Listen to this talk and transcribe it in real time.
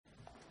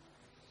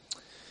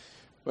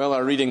Well,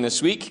 our reading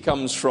this week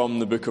comes from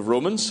the book of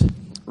Romans,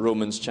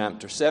 Romans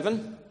chapter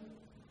 7.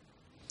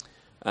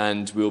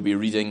 And we'll be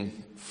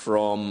reading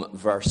from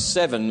verse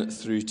 7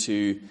 through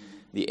to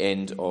the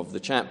end of the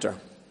chapter.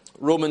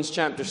 Romans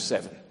chapter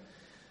 7,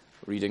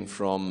 reading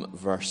from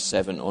verse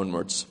 7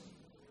 onwards.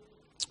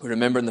 We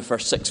remember in the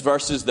first 6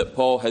 verses that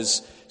Paul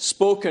has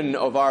spoken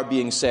of our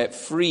being set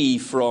free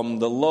from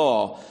the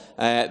law,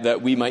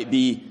 that we might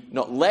be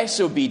not less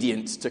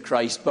obedient to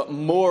Christ, but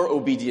more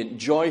obedient,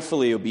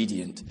 joyfully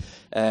obedient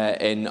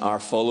in our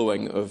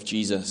following of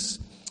Jesus.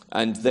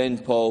 And then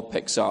Paul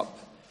picks up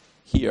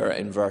here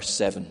in verse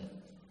 7.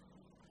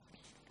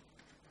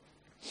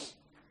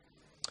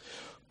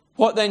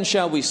 What then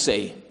shall we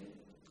say?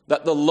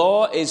 That the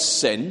law is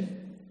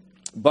sin?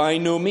 By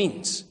no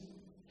means.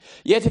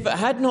 Yet if it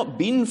had not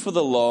been for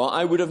the law,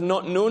 I would have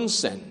not known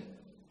sin.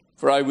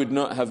 For I would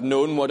not have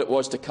known what it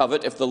was to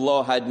covet if the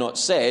law had not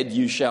said,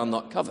 you shall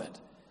not covet.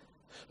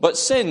 But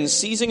sin,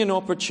 seizing an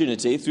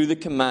opportunity through the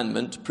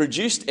commandment,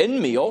 produced in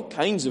me all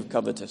kinds of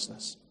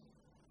covetousness.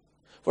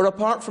 For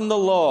apart from the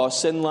law,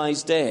 sin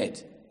lies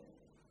dead.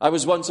 I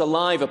was once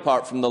alive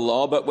apart from the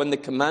law, but when the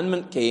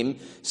commandment came,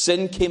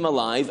 sin came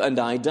alive and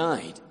I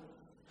died.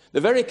 The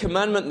very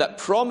commandment that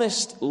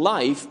promised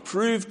life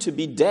proved to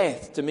be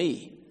death to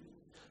me.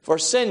 For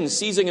sin,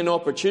 seizing an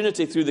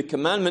opportunity through the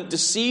commandment,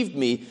 deceived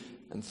me,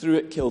 and through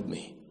it killed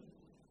me.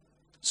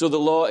 So the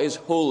law is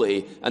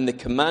holy, and the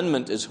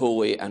commandment is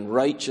holy, and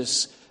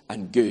righteous,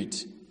 and good.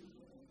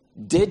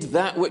 Did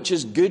that which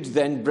is good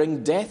then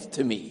bring death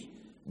to me?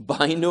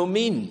 By no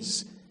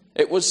means.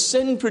 It was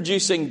sin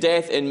producing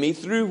death in me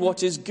through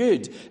what is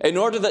good, in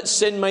order that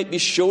sin might be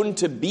shown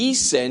to be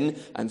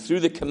sin, and through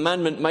the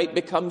commandment might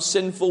become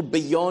sinful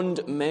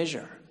beyond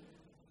measure.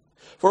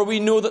 For we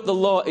know that the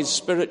law is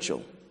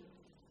spiritual,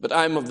 but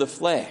I am of the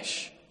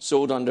flesh,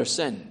 sold under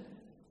sin.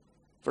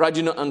 For I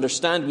do not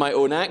understand my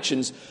own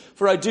actions,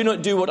 for I do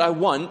not do what I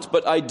want,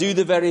 but I do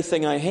the very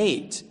thing I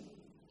hate.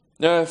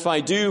 Now if I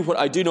do what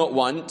I do not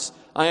want,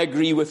 I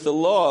agree with the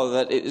law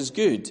that it is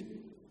good.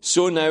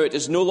 So now it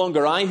is no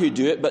longer I who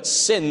do it, but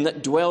sin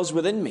that dwells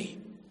within me.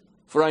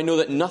 For I know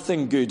that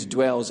nothing good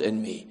dwells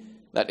in me,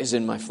 that is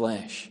in my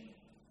flesh.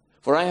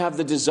 For I have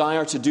the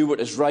desire to do what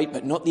is right,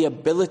 but not the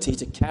ability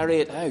to carry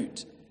it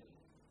out.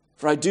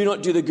 For I do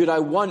not do the good I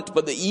want,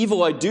 but the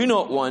evil I do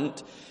not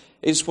want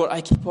is what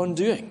I keep on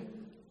doing.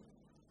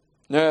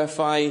 Now if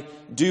I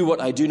do what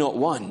I do not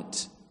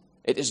want,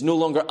 it is no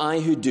longer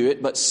I who do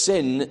it, but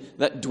sin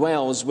that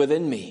dwells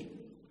within me.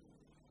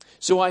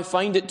 So I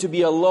find it to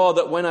be a law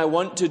that when I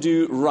want to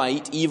do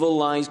right, evil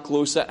lies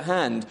close at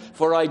hand.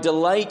 For I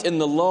delight in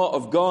the law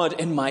of God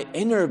in my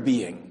inner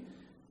being.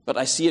 But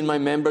I see in my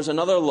members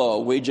another law,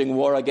 waging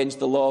war against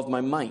the law of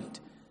my mind,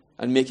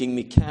 and making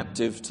me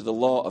captive to the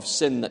law of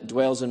sin that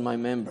dwells in my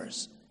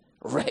members.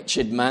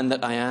 Wretched man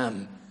that I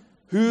am,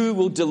 who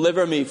will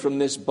deliver me from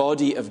this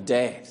body of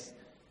death?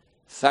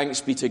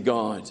 Thanks be to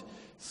God,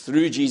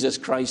 through Jesus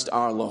Christ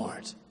our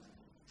Lord.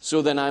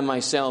 So then I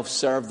myself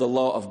serve the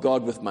law of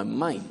God with my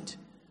mind,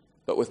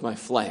 but with my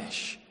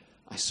flesh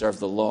I serve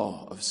the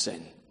law of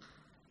sin.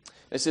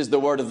 This is the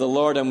word of the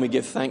Lord, and we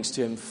give thanks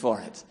to him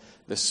for it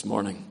this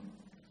morning.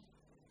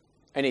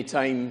 Any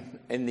time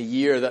in the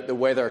year that the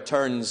weather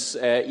turns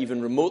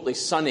even remotely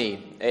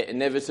sunny, it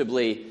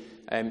inevitably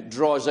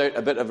draws out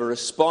a bit of a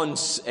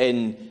response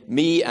in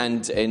me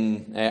and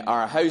in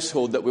our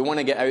household that we want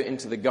to get out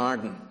into the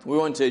garden. We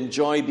want to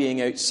enjoy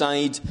being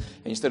outside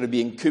instead of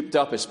being cooped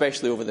up,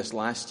 especially over this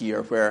last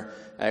year where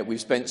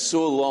we've spent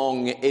so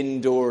long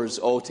indoors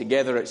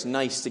altogether. It's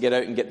nice to get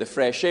out and get the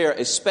fresh air,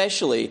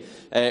 especially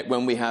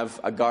when we have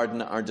a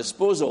garden at our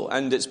disposal.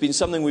 And it's been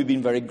something we've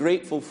been very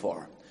grateful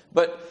for.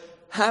 But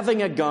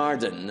having a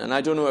garden, and I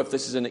don't know if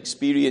this is an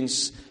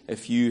experience,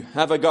 if you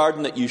have a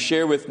garden that you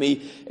share with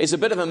me, is a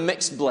bit of a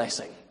mixed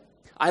blessing.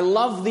 I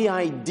love the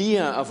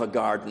idea of a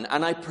garden,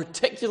 and I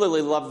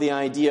particularly love the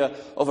idea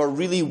of a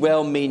really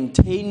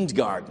well-maintained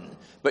garden.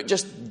 But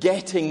just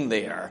getting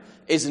there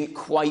isn't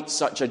quite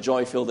such a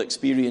joy-filled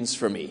experience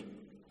for me.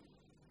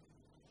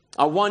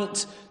 I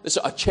want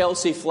a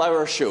Chelsea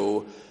flower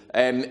show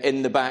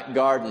in the back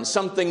garden.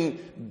 Something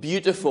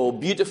beautiful,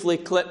 beautifully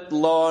clipped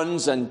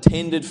lawns and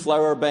tended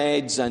flower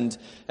beds and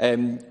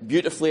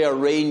beautifully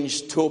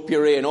arranged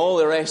topiary and all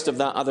the rest of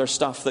that other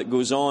stuff that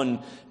goes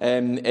on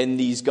in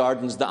these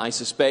gardens that I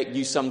suspect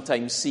you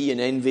sometimes see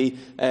and envy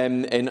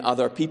in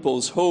other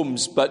people's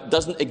homes, but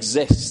doesn't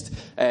exist,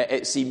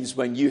 it seems,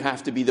 when you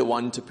have to be the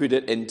one to put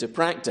it into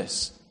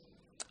practice.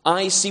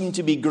 I seem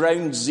to be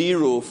ground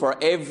zero for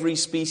every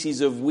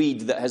species of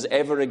weed that has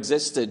ever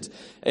existed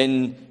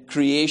in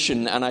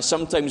creation, and I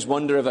sometimes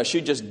wonder if I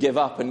should just give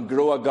up and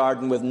grow a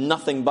garden with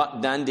nothing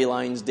but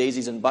dandelions,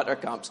 daisies, and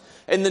buttercups,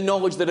 in the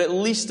knowledge that at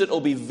least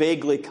it'll be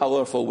vaguely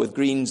colourful with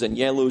greens and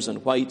yellows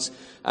and whites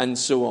and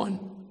so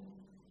on.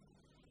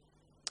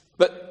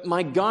 But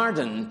my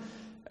garden,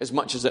 as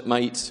much as it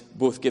might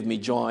both give me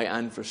joy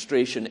and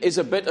frustration, is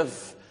a bit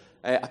of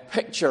a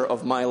picture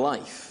of my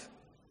life.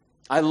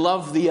 I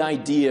love the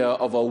idea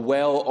of a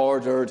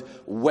well-ordered,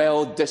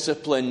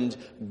 well-disciplined,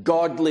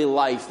 godly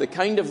life, the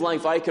kind of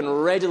life I can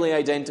readily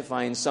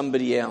identify in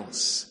somebody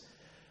else.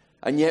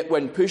 And yet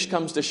when push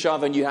comes to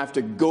shove and you have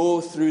to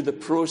go through the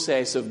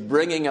process of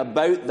bringing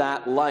about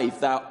that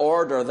life, that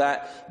order,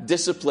 that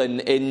discipline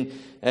in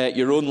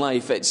your own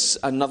life, it's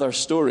another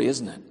story,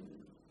 isn't it?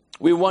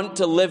 We want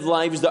to live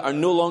lives that are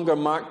no longer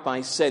marked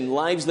by sin,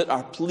 lives that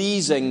are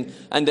pleasing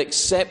and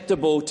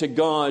acceptable to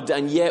God,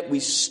 and yet we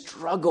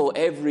struggle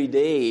every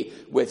day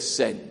with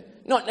sin.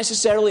 Not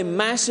necessarily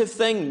massive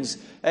things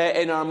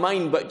in our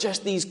mind, but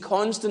just these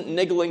constant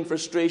niggling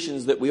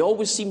frustrations that we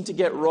always seem to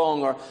get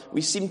wrong, or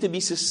we seem to be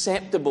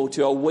susceptible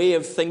to a way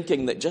of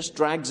thinking that just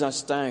drags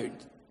us down.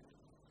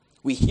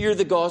 We hear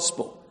the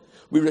gospel.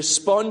 We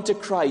respond to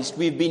Christ.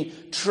 We've been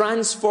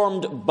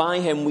transformed by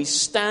Him. We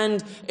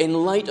stand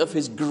in light of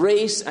His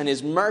grace and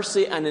His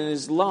mercy and in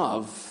His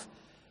love.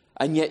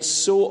 And yet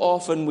so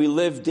often we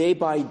live day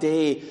by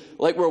day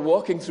like we're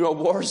walking through a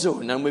war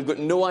zone and we've got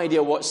no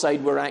idea what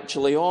side we're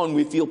actually on.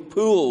 We feel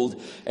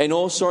pulled in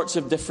all sorts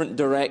of different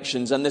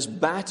directions. And this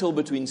battle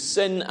between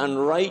sin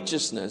and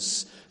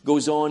righteousness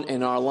goes on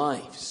in our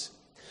lives.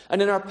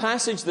 And in our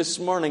passage this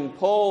morning,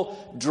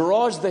 Paul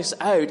draws this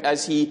out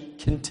as he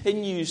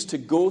continues to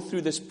go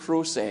through this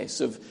process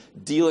of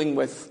dealing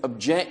with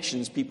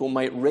objections people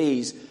might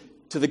raise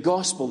to the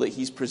gospel that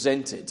he's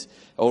presented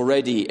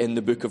already in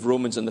the book of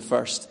Romans in the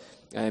first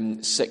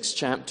 6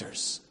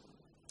 chapters.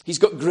 He's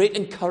got great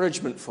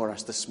encouragement for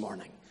us this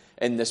morning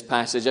in this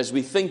passage as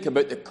we think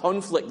about the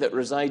conflict that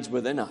resides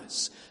within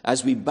us,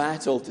 as we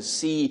battle to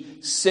see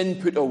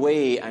sin put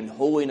away and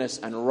holiness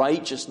and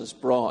righteousness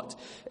brought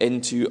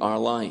into our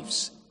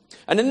lives.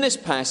 And in this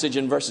passage,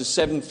 in verses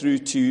 7 through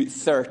to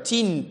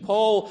 13,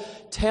 Paul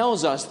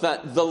tells us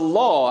that the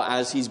law,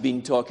 as he's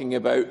been talking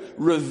about,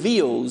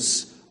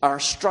 reveals our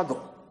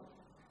struggle.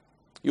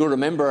 You'll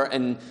remember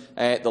in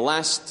the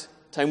last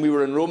time we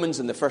were in Romans,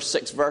 in the first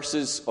 6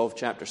 verses of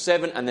chapter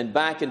 7, and then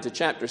back into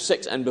chapter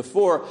 6 and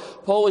before,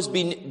 Paul has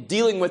been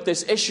dealing with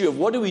this issue of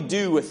what do we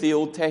do with the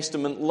Old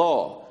Testament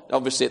law?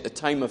 Obviously, at the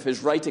time of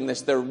his writing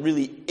this, there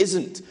really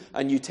isn't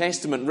a New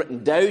Testament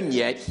written down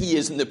yet. He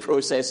is in the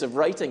process of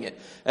writing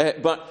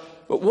it. But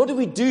what do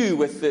we do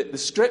with the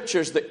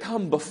scriptures that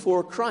come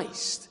before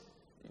Christ?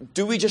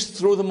 Do we just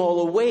throw them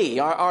all away?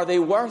 Are they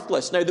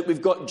worthless? Now that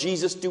we've got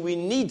Jesus, do we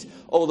need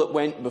all that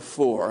went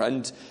before?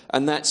 And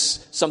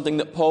that's something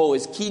that Paul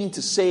is keen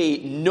to say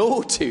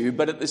no to,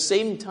 but at the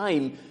same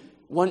time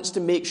wants to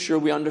make sure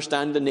we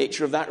understand the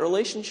nature of that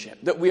relationship.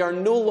 That we are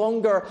no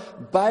longer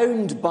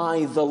bound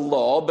by the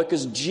law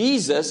because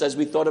Jesus, as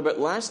we thought about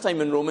last time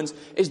in Romans,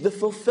 is the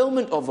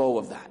fulfillment of all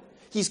of that.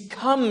 He's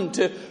come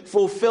to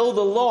fulfill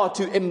the law,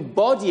 to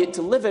embody it,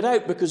 to live it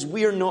out because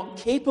we are not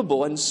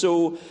capable. And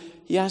so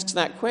he asks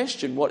that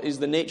question, what is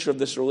the nature of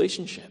this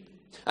relationship?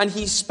 And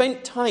he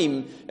spent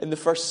time in the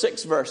first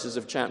 6 verses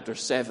of chapter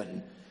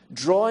 7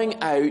 drawing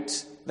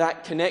out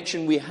that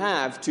connection we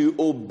have to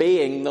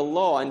obeying the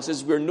law, and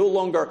says we're no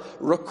longer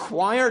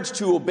required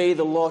to obey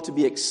the law to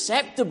be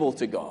acceptable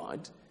to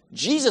God.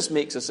 Jesus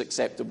makes us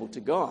acceptable to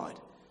God.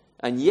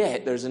 And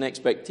yet there's an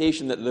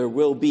expectation that there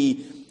will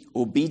be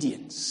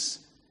obedience.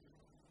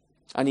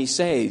 And he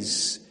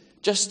says,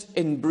 just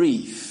in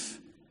brief,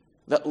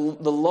 that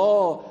the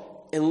law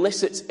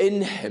elicits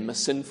in him a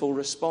sinful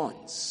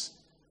response.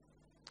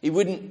 He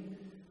wouldn't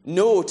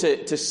know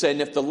to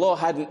sin if the law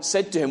hadn't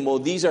said to him, well,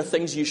 these are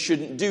things you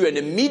shouldn't do. And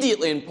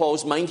immediately in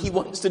Paul's mind, he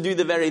wants to do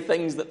the very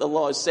things that the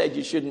law has said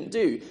you shouldn't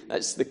do.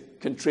 That's the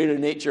contrary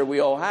nature we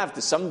all have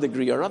to some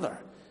degree or other.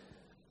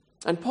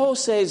 And Paul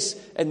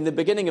says in the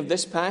beginning of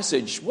this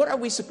passage, what are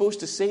we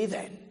supposed to say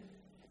then?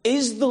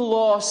 Is the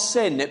law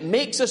sin? It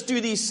makes us do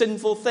these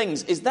sinful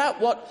things. Is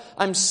that what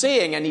I'm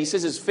saying? And he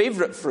says his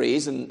favorite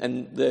phrase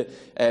in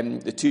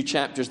the 2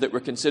 chapters that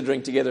we're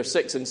considering together,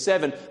 6 and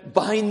 7,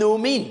 by no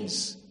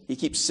means. He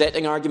keeps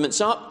setting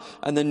arguments up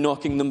and then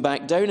knocking them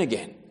back down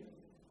again.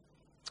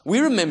 We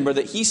remember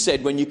that he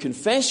said when you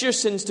confess your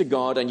sins to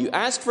God and you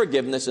ask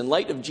forgiveness in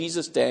light of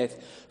Jesus'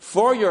 death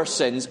for your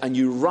sins and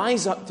you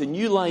rise up to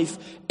new life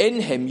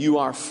in him, you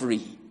are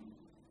free.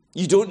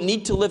 You don't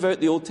need to live out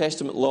the Old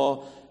Testament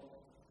law,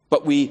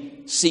 but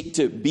we seek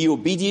to be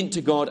obedient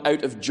to God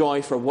out of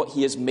joy for what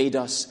he has made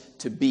us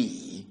to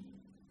be.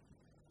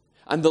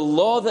 And the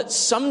law that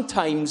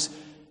sometimes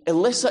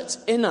elicits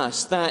in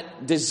us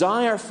that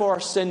desire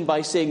for sin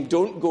by saying,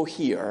 don't go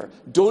here,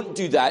 don't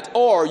do that,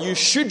 or you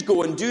should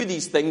go and do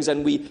these things,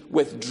 and we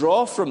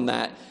withdraw from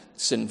that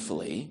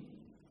sinfully,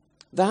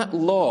 that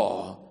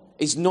law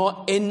is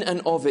not in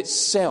and of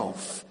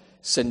itself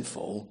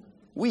sinful.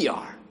 We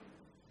are.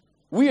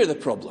 We are the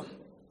problem.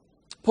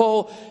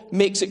 Paul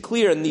makes it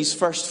clear in these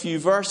first few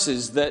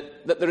verses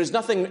that there is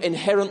nothing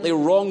inherently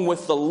wrong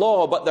with the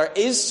law, but there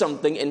is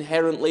something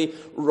inherently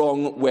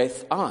wrong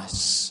with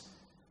us.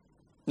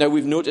 Now,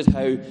 we've noted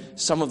how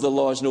some of the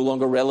law is no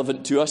longer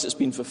relevant to us. It's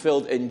been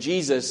fulfilled in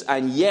Jesus,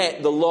 and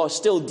yet the law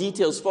still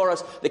details for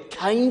us the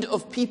kind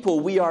of people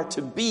we are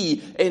to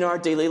be in our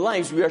daily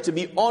lives. We are to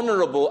be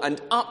honorable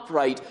and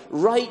upright,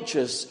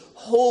 righteous,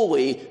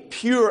 holy,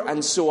 pure,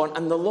 and so on.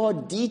 And the law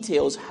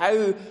details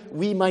how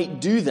we might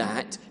do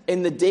that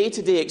in the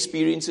day-to-day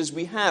experiences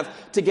we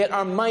have, to get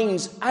our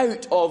minds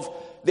out of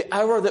the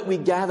hour that we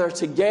gather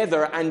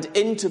together and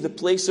into the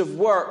place of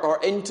work or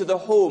into the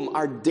home,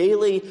 our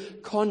daily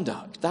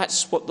conduct.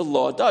 That's what the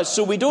law does.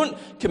 So we don't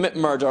commit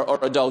murder or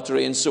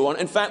adultery and so on.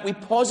 In fact, we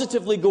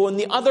positively go in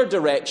the other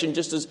direction,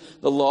 just as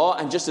the law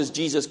and just as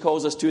Jesus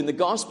calls us to in the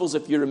Gospels,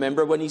 if you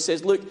remember, when he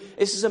says, look,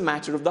 this is a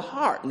matter of the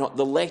heart, not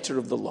the letter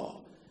of the law.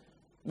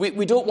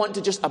 We don't want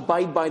to just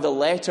abide by the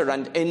letter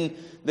and in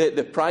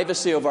the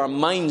privacy of our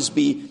minds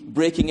be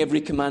breaking every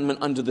commandment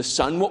under the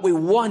sun. What we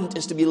want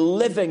is to be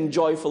living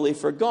joyfully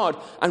for God,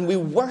 and we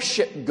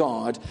worship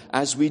God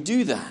as we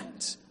do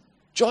that.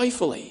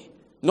 Joyfully,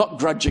 not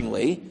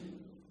grudgingly,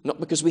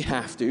 not because we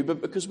have to, but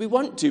because we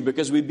want to,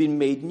 because we've been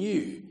made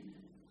new.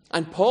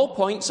 And Paul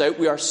points out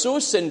we are so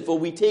sinful,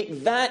 we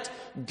take that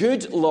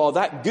good law,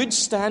 that good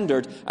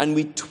standard, and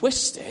we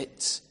twist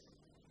it,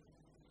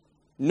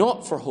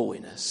 not for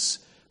holiness,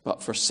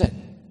 but for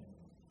sin.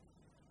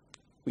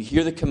 We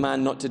hear the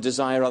command not to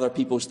desire other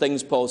people's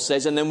things, Paul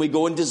says, and then we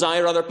go and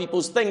desire other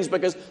people's things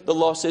because the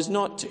law says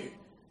not to.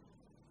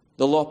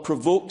 The law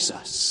provokes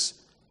us.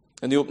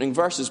 In the opening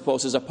verses, Paul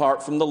says,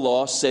 apart from the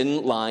law,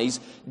 sin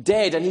lies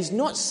dead. And he's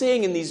not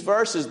saying in these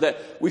verses that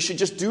we should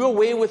just do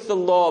away with the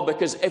law,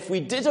 because if we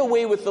did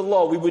away with the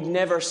law, we would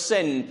never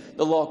sin.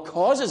 The law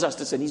causes us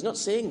to sin. He's not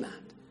saying that.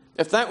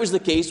 If that was the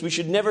case, we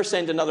should never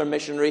send another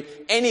missionary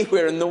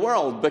anywhere in the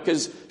world,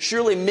 because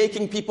surely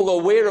making people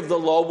aware of the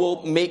law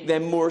will make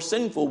them more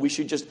sinful. We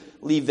should just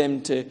leave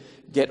them to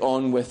get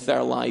on with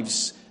their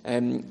lives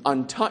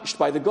untouched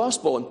by the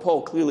gospel. And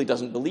Paul clearly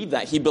doesn't believe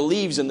that. He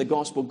believes in the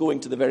gospel going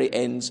to the very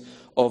ends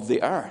of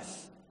the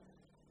earth.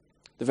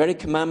 The very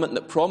commandment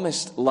that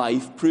promised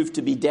life proved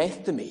to be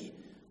death to me,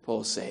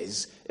 Paul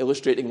says,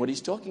 illustrating what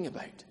he's talking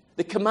about.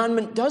 The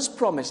commandment does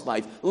promise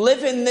life.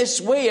 Live in this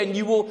way and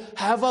you will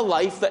have a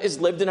life that is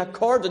lived in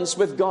accordance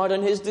with God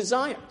and his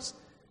desires.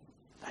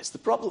 That's the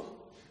problem.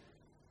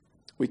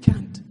 We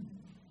can't.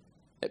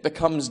 It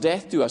becomes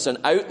death to us, an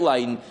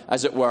outline,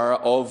 as it were,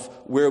 of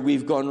where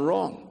we've gone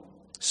wrong.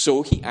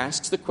 So he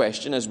asks the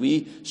question, as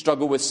we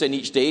struggle with sin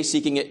each day,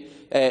 seeking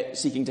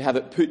to have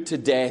it put to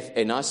death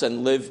in us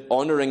and live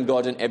honoring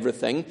God in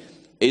everything,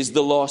 is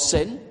the law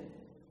sin?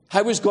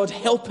 How is God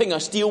helping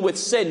us deal with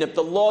sin if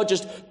the law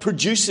just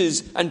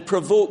produces and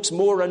provokes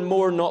more and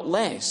more, not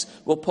less?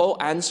 Well, Paul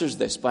answers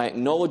this by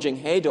acknowledging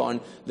head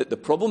on that the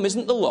problem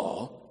isn't the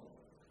law.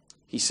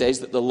 He says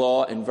that the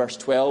law in verse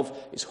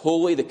 12 is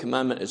holy, the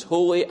commandment is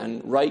holy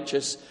and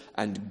righteous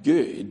and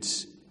good.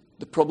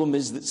 The problem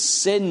is that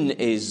sin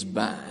is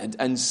bad,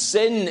 and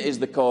sin is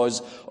the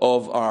cause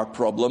of our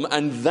problem,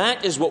 and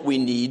that is what we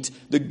need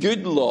the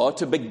good law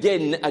to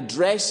begin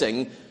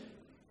addressing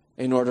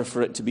in order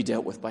for it to be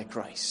dealt with by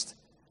Christ.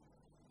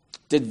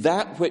 Did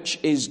that which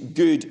is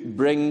good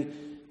bring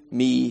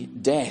me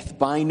death?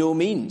 By no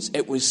means.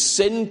 It was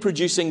sin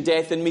producing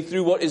death in me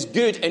through what is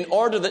good, in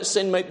order that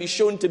sin might be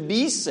shown to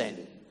be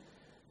sin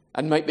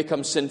and might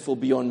become sinful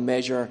beyond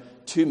measure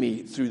to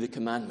me through the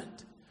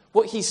commandment.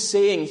 What he's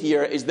saying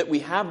here is that we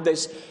have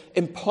this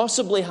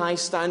impossibly high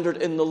standard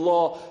in the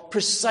law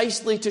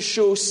precisely to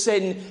show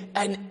sin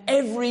in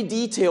every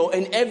detail,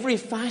 in every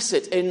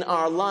facet in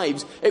our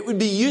lives. It would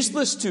be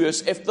useless to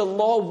us if the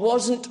law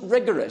wasn't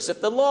rigorous, if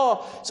the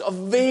law sort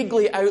of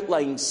vaguely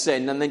outlined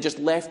sin and then just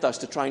left us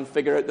to try and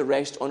figure out the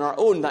rest on our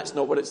own. That's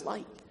not what it's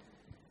like.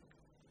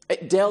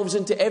 It delves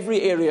into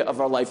every area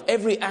of our life,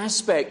 every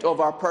aspect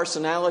of our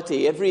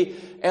personality, every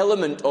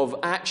element of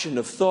action,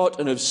 of thought,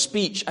 and of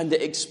speech, and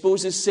it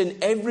exposes sin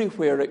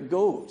everywhere it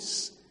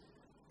goes.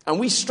 And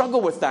we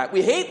struggle with that.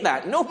 We hate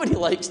that. Nobody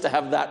likes to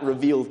have that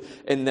revealed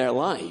in their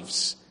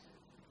lives.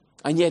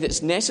 And yet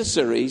it's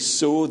necessary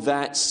so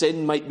that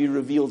sin might be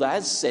revealed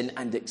as sin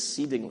and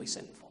exceedingly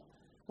sinful.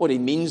 What he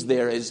means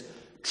there is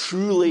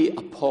truly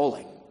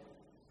appalling.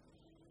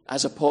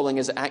 As appalling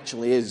as it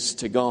actually is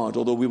to God,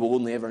 although we will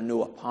only ever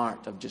know a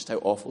part of just how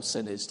awful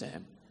sin is to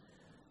him.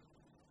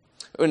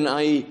 When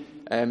I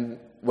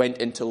went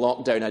into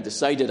lockdown, I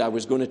decided I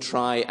was going to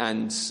try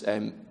and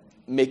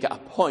make it a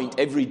point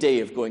every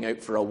day of going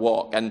out for a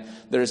walk. And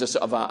there is a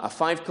sort of a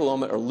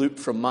 5-kilometre loop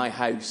from my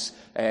house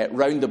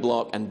round the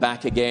block and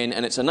back again.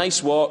 And it's a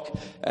nice walk,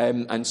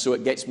 and so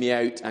it gets me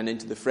out and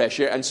into the fresh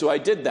air. And so I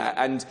did that.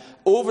 And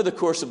over the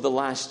course of the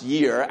last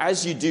year,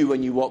 as you do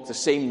when you walk the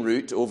same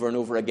route over and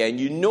over again,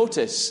 you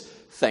notice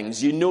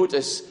things. You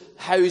notice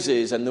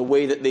houses and the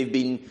way that they've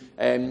been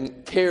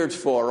cared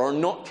for or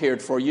not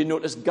cared for. You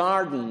notice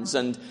gardens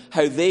and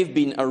how they've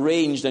been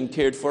arranged and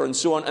cared for and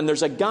so on. And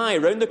there's a guy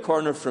around the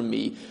corner from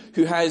me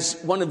who has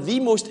one of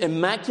the most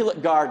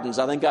immaculate gardens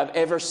I think I've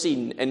ever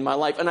seen in my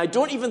life. And I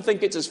don't even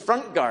think it's his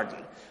front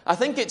garden. I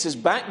think it's his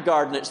back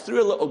garden. It's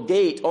through a little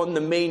gate on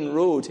the main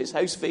road. His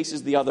house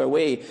faces the other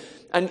way.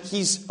 And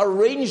he's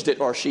arranged it,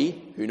 or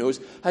she, who knows,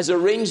 has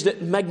arranged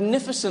it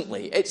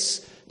magnificently.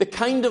 It's the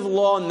kind of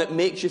lawn that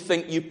makes you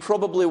think you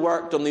probably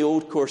worked on the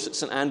old course at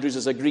St Andrews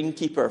as a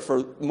greenkeeper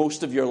for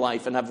most of your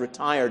life and have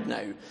retired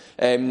now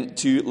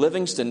to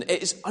Livingston.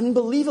 It is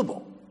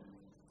unbelievable.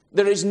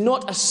 There is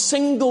not a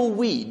single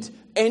weed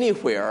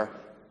anywhere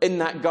in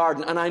that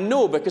garden. And I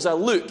know because I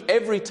look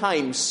every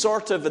time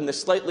sort of in the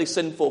slightly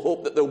sinful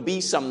hope that there'll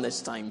be some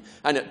this time.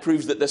 And it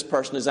proves that this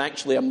person is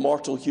actually a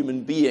mortal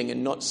human being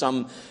and not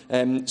some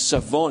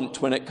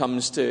savant when it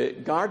comes to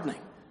gardening.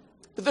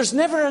 But there's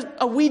never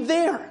a weed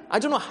there. I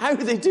don't know how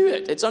they do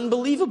it. It's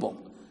unbelievable.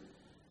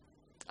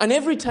 And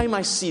every time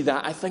I see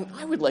that, I think,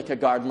 I would like a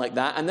garden like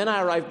that. And then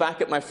I arrive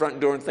back at my front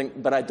door and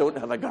think, but I don't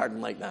have a garden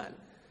like that.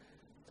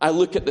 I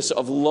look at the sort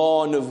of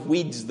lawn of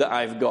weeds that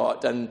I've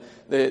got and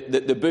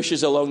the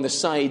bushes along the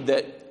side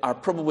that are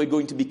probably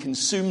going to be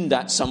consumed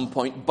at some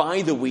point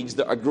by the weeds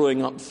that are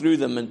growing up through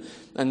them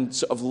and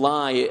sort of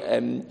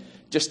lie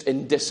just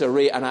in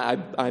disarray. And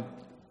I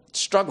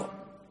struggle.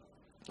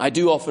 I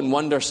do often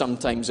wonder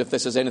sometimes if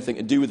this has anything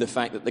to do with the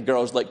fact that the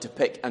girls like to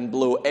pick and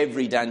blow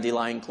every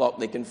dandelion clock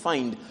they can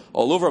find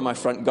all over my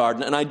front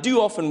garden. And I do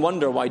often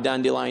wonder why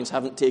dandelions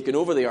haven't taken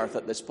over the earth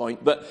at this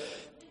point. But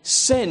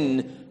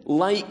sin,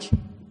 like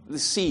the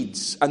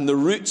seeds and the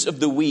roots of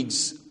the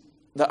weeds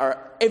that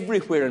are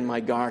everywhere in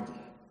my garden,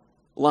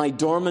 lie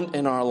dormant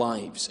in our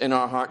lives, in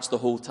our hearts the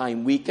whole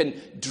time. We can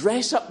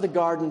dress up the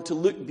garden to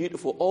look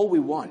beautiful all we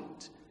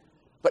want,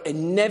 but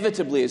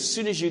inevitably, as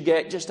soon as you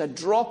get just a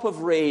drop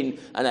of rain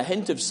and a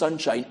hint of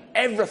sunshine,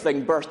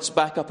 everything bursts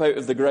back up out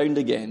of the ground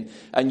again,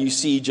 and you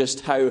see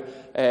just how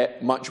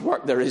much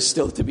work there is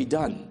still to be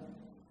done.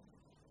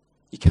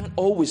 You can't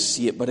always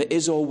see it, but it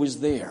is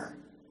always there.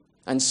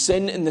 And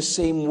sin in the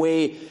same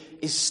way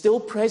is still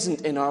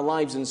present in our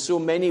lives in so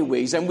many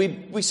ways. And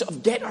we sort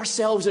of get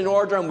ourselves in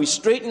order and we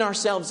straighten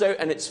ourselves out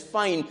and it's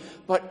fine.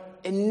 But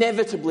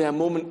inevitably a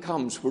moment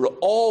comes where it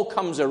all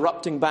comes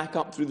erupting back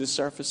up through the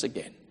surface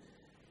again.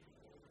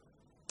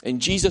 In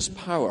Jesus'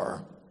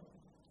 power,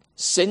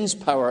 sin's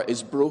power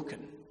is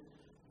broken.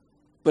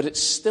 But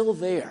it's still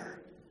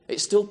there. It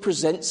still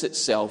presents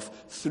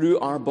itself through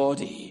our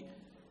body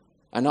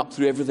and up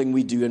through everything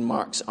we do and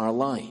marks our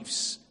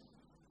lives.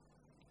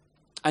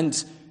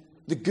 And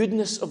the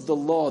goodness of the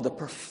law, the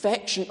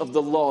perfection of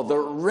the law, the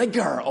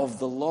rigor of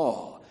the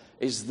law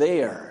is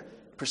there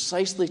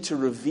precisely to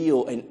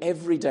reveal in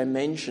every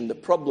dimension the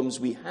problems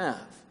we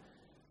have,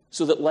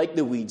 so that like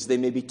the weeds, they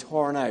may be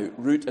torn out,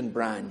 root and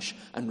branch,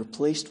 and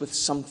replaced with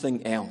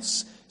something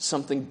else,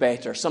 something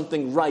better,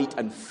 something right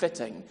and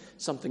fitting,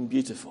 something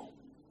beautiful.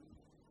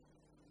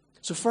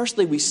 So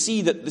firstly, we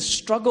see that the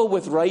struggle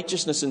with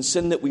righteousness and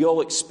sin that we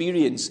all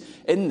experience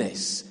in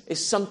this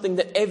is something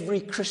that every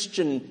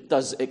Christian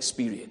does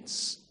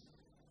experience.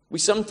 We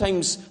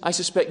sometimes, I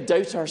suspect,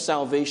 doubt our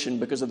salvation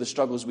because of the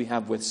struggles we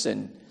have with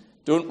sin,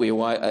 don't we?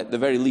 Well, at the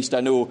very least,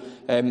 I know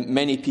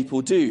many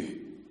people do.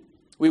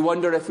 We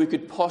wonder if we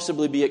could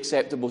possibly be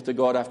acceptable to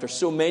God after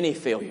so many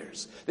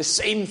failures. The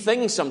same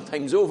thing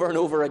sometimes over and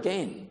over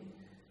again.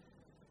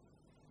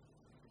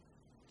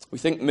 We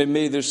think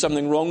maybe there's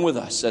something wrong with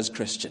us as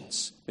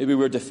Christians. Maybe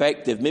we're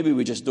defective. Maybe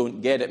we just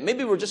don't get it.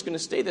 Maybe we're just going to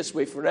stay this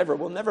way forever.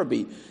 We'll never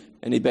be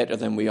any better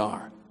than we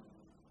are.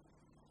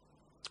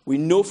 We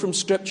know from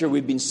Scripture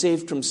we've been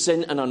saved from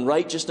sin and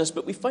unrighteousness,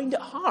 but we find it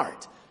hard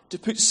to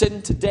put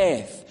sin to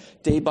death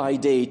day by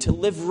day, to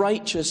live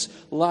righteous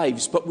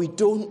lives. But we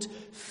don't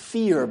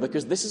fear,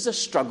 because this is a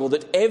struggle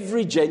that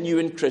every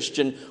genuine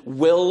Christian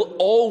will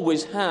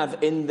always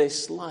have in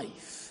this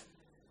life.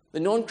 The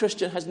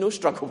non-Christian has no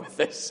struggle with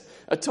this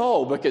at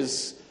all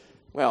because,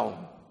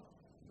 well,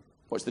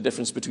 what's the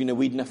difference between a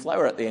weed and a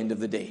flower at the end of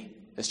the day?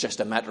 It's just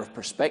a matter of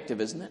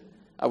perspective, isn't it?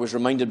 I was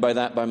reminded by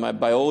that by my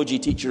biology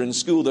teacher in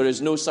school. There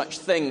is no such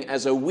thing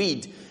as a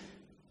weed,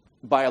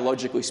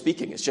 biologically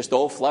speaking. It's just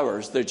all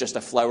flowers. They're just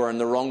a flower in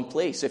the wrong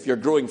place. If you're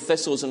growing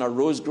thistles and a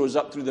rose grows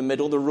up through the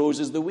middle, the rose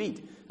is the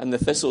weed and the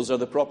thistles are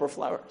the proper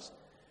flowers.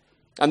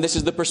 And this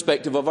is the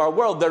perspective of our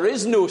world. There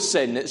is no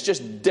sin. It's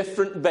just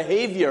different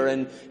behavior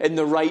in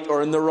the right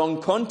or in the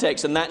wrong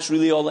context. And that's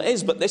really all it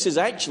is. But this is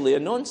actually a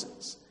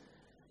nonsense.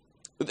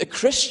 But the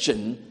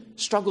Christian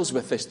struggles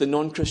with this. The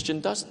non-Christian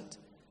doesn't.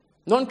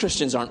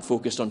 Non-Christians aren't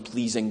focused on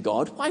pleasing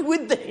God. Why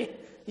would they?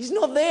 He's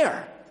not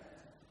there.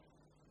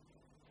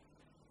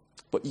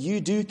 But you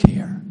do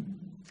care.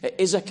 It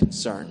is a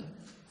concern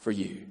for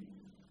you.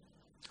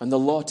 And the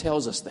law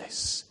tells us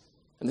this.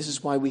 And this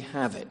is why we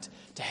have it.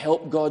 To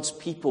help God's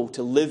people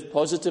to live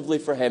positively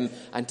for Him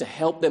and to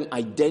help them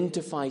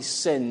identify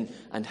sin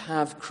and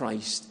have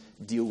Christ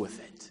deal with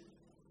it.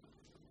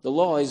 The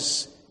law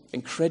is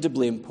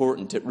incredibly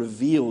important. It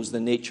reveals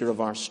the nature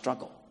of our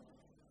struggle.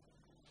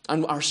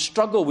 And our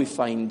struggle, we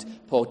find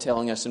Paul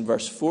telling us in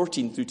verse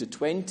 14 through to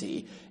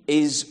 20,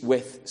 is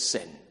with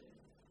sin.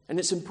 And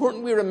it's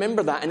important we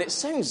remember that. And it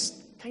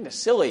sounds kind of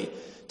silly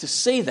to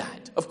say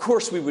that. Of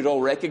course we would all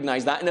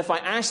recognize that. And if I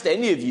asked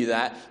any of you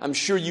that, I'm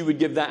sure you would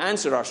give that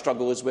answer. Our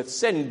struggle is with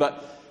sin.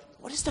 But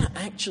what does that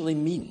actually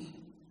mean?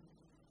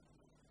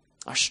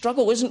 Our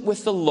struggle isn't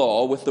with the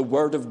law, with the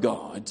Word of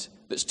God,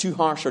 that's too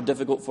harsh or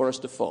difficult for us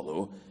to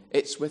follow.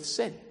 It's with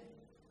sin.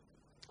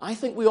 I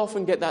think we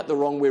often get that the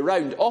wrong way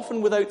round,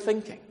 often without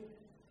thinking.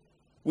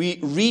 We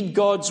read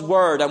God's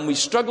Word and we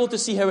struggle to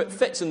see how it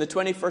fits in the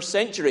 21st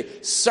century.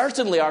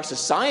 Certainly our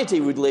society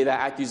would lay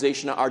that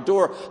accusation at our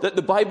door that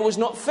the Bible is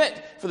not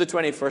fit for the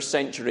 21st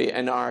century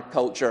in our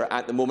culture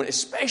at the moment,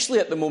 especially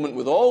at the moment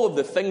with all of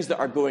the things that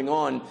are going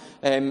on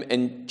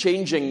in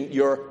changing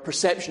your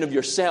perception of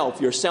yourself,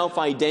 your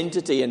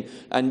self-identity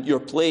and your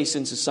place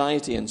in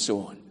society and so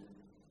on.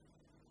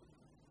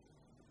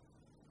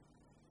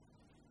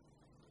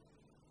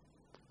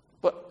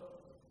 But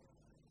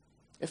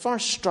if our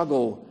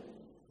struggle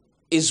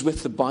is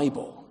with the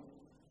Bible,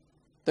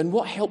 then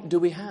what help do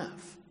we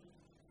have?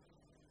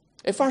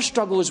 If our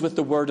struggle is with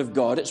the Word of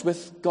God, it's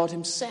with God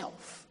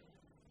Himself.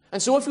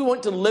 And so if we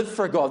want to live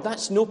for God,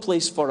 that's no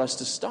place for us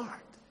to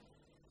start.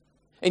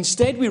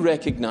 Instead, we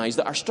recognize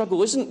that our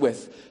struggle isn't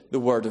with the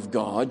Word of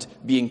God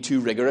being too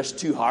rigorous,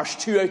 too harsh,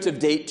 too out of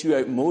date, too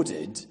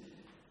outmoded.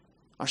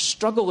 Our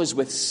struggle is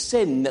with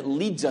sin that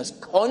leads us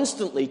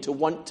constantly to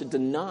want to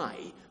deny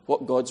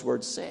what God's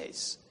Word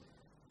says.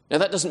 Now,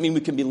 that doesn't mean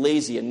we can be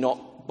lazy and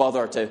not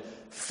bother to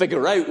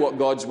figure out what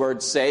God's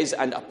Word says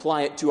and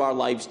apply it to our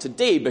lives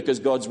today, because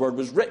God's Word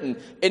was written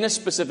in a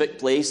specific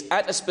place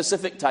at a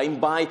specific time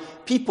by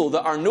people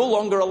that are no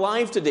longer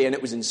alive today, and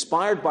it was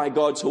inspired by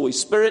God's Holy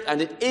Spirit,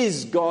 and it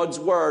is God's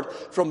Word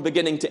from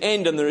beginning to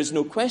end, and there is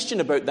no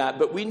question about that.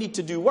 But we need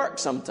to do work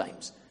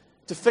sometimes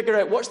to figure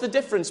out what's the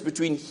difference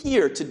between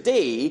here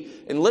today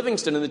in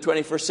Livingston in the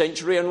 21st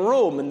century and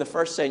Rome in the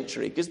 1st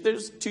century, because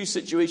those two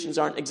situations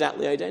aren't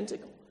exactly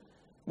identical.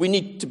 We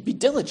need to be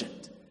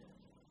diligent.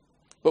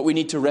 But we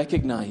need to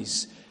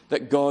recognize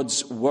that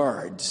God's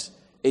Word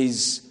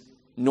is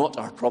not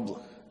our problem.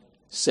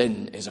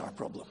 Sin is our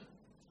problem.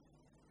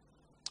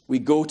 We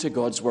go to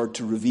God's Word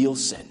to reveal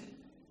sin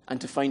and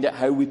to find out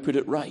how we put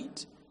it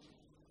right.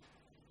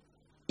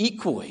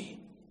 Equally,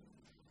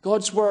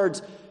 God's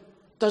Word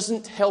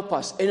doesn't help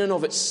us in and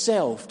of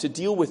itself to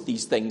deal with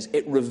these things.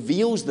 It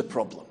reveals the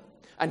problem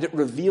and it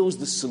reveals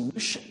the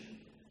solution.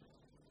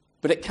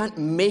 But it can't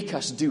make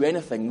us do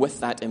anything with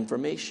that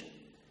information.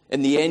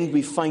 In the end,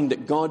 we find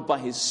that God, by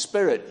His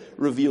Spirit,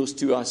 reveals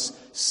to us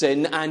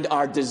sin, and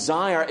our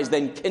desire is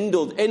then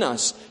kindled in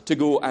us to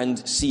go and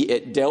see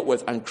it dealt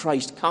with, and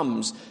Christ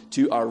comes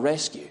to our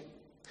rescue.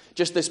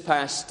 Just this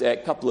past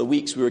couple of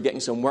weeks, we were getting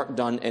some work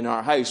done in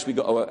our house. We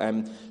got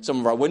some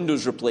of our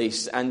windows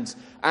replaced, and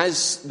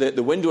as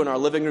the window in our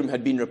living room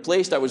had been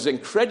replaced, I was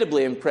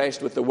incredibly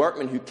impressed with the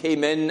workmen who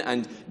came in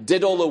and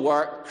did all the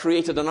work,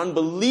 created an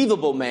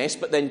unbelievable mess,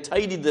 but then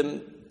tidied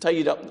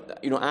up,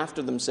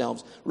 after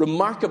themselves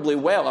remarkably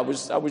well. I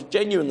was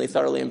genuinely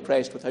thoroughly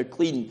impressed with how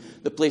clean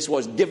the place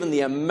was, given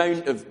the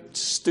amount of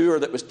stoor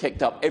that was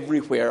kicked up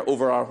everywhere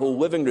over our whole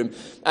living room.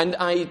 And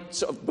I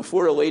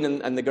before Elaine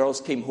and the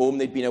girls came home,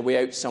 they'd been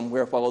away out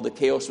somewhere while all the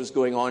chaos was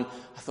going on.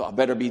 I thought I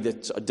better be the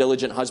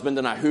diligent husband,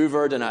 and I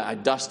hoovered and I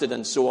dusted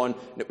and so on,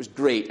 and it was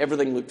great.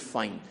 Everything looked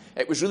fine.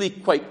 It was really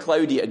quite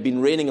cloudy. It had been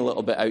raining a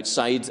little bit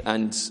outside,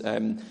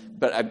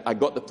 but I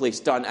got the place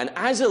done. And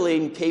as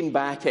Elaine came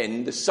back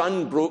in, the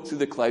sun broke through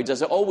the clouds,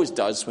 as it always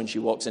does when she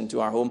walks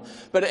into our home.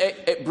 But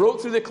it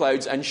broke through the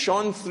clouds and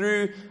shone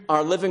through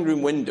our living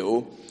room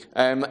window.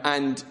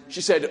 And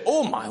she said,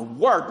 "Oh my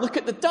word, look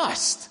at the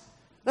dust."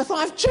 And I thought,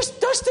 I've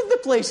just dusted the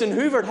place and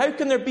hoovered. How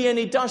can there be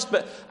any dust?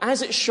 But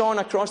as it shone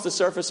across the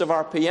surface of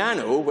our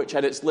piano, which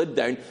had its lid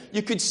down,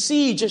 you could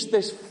see just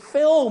this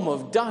film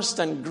of dust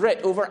and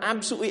grit over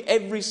absolutely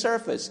every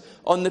surface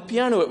on the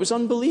piano. It was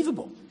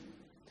unbelievable.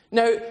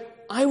 Now,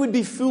 I would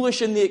be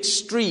foolish in the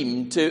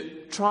extreme to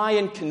try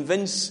and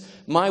convince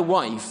my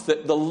wife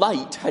that the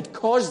light had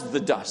caused the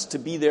dust to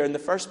be there in the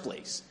first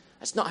place.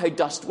 That's not how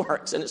dust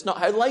works, and it's not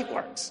how light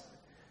works.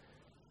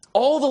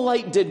 All the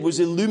light did was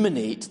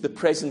illuminate the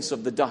presence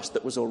of the dust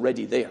that was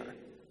already there.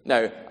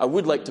 Now, I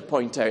would like to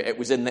point out it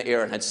was in the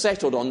air and had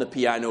settled on the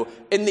piano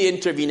in the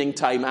intervening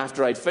time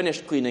after I'd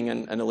finished cleaning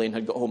and Elaine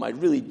had got home. I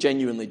really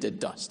genuinely did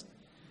dust.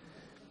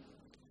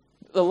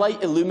 The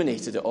light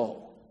illuminated it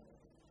all.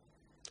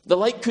 The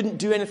light couldn't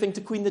do anything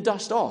to clean the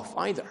dust off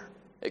either.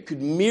 It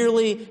could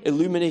merely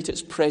illuminate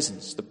its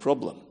presence, the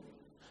problem.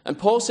 And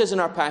Paul says in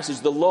our passage,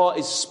 the law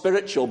is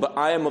spiritual, but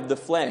I am of the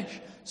flesh,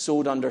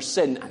 sold under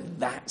sin. And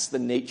that's the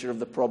nature of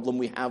the problem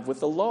we have with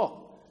the law.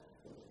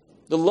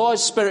 The law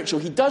is spiritual.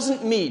 He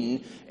doesn't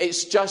mean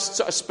it's just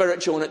sort of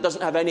spiritual and it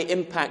doesn't have any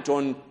impact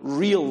on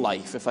real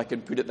life, if I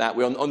can put it that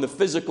way, on the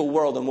physical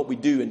world and what we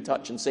do and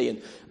touch and say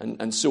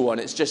and so on.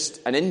 It's just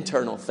an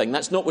internal thing.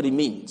 That's not what he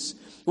means.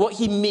 What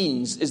he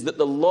means is that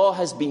the law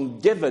has been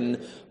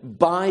given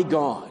by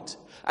God,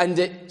 and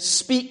it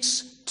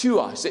speaks to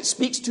us. It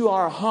speaks to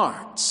our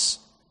hearts.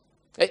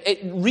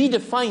 It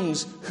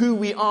redefines who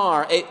we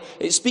are.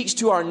 It speaks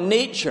to our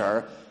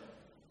nature.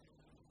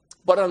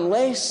 But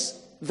unless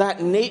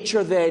that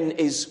nature then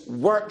is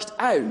worked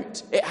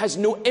out, it has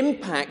no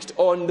impact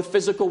on the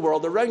physical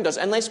world around us.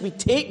 Unless we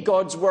take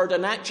God's word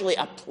and actually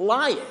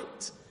apply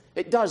it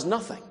It does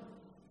nothing.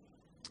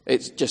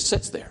 It just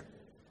sits there.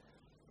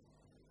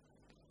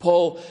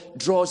 Paul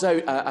draws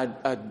out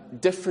a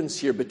difference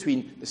here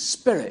between the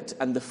spirit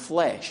and the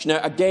flesh.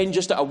 Now, again,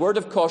 just a word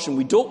of caution.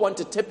 We don't want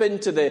to tip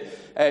into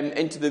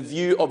the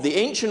view of the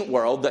ancient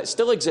world that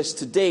still exists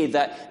today,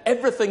 that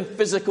everything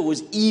physical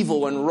is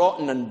evil and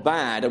rotten and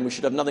bad, and we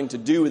should have nothing to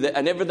do with it,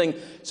 and everything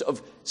sort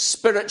of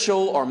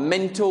spiritual or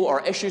mental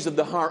or issues of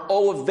the heart,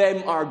 all of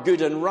them are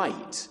good and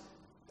right.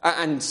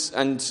 And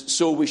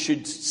so we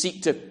should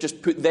seek to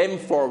just put them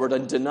forward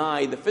and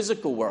deny the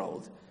physical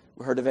world.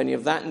 We heard of any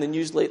of that in the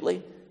news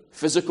lately?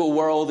 Physical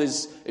world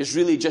is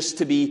really just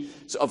to be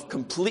sort of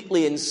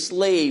completely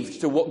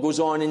enslaved to what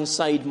goes on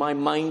inside my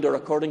mind or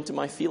according to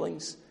my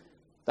feelings.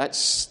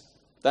 That's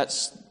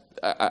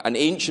an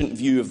ancient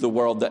view of the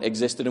world that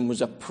existed and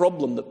was a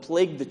problem that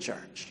plagued the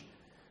church.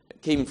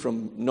 It came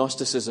from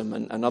Gnosticism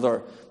and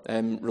other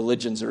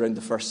religions around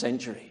the first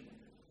century.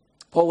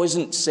 Paul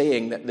isn't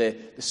saying that the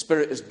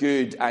spirit is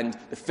good and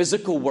the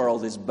physical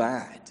world is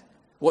bad.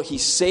 What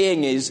he's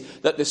saying is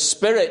that the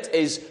spirit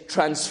is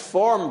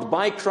transformed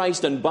by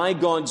Christ and by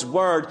God's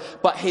word,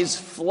 but his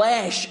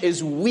flesh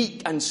is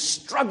weak and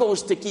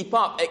struggles to keep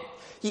up.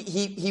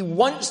 He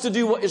wants to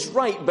do what is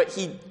right, but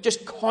he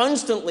just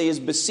constantly is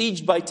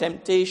besieged by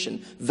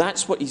temptation.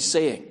 That's what he's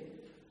saying.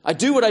 I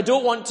do what I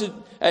don't want to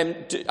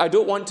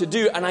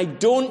do, and I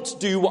don't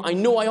do what I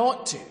know I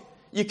ought to.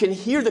 You can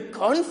hear the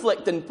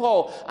conflict in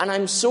Paul, and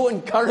I'm so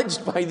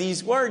encouraged by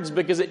these words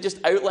because it just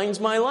outlines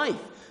my life.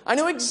 I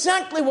know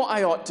exactly what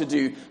I ought to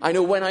do. I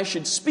know when I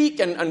should speak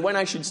and when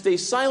I should stay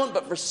silent,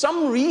 but for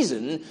some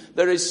reason,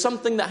 there is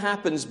something that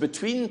happens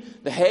between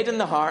the head and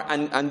the heart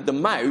and the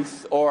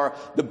mouth or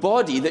the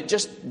body that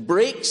just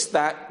breaks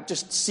that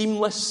just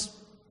seamless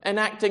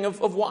enacting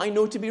of what I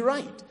know to be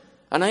right.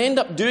 And I end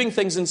up doing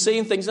things and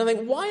saying things, and I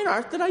think, why on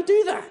earth did I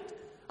do that?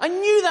 I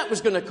knew that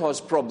was going to cause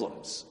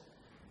problems.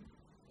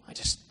 I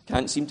just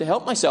can't seem to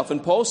help myself.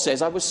 And Paul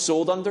says I was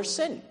sold under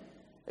sin.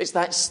 It's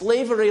that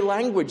slavery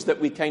language that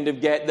we kind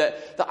of get,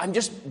 that I'm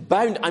just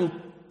bound.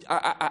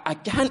 I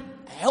can't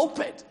help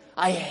it.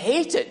 I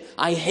hate it.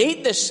 I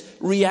hate this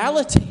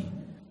reality.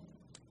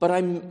 But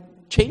I'm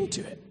chained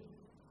to it.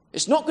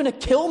 It's not going to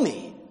kill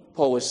me,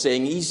 Paul is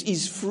saying.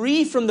 He's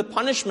free from the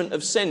punishment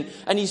of sin,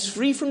 and he's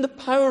free from the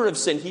power of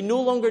sin. He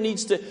no longer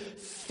needs to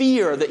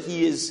fear that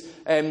he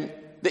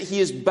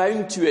is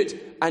bound to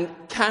it and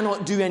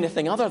cannot do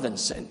anything other than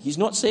sin. He's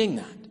not saying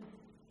that.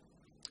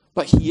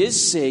 But he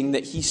is saying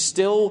that he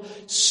still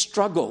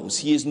struggles.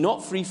 He is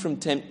not free from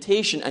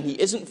temptation, and he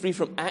isn't free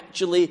from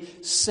actually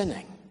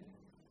sinning.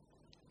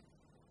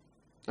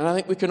 And I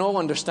think we can all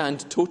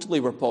understand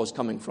totally where Paul's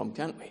coming from,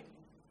 can't we?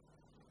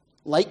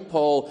 Like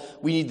Paul,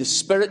 we need the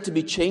spirit to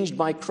be changed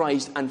by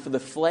Christ and for the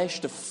flesh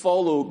to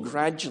follow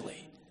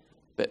gradually,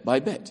 bit by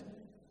bit.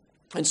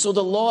 And so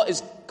the law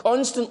is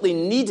constantly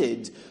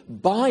needed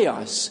by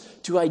us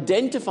to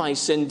identify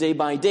sin day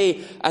by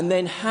day and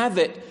then have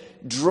it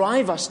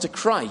drive us to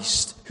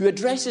Christ, who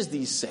addresses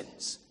these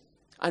sins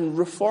and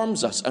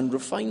reforms us and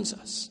refines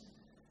us.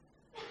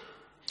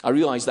 I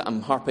realise that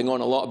I'm harping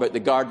on a lot about the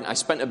garden. I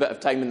spent a bit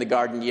of time in the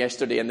garden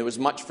yesterday, and there was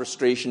much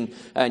frustration,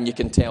 and you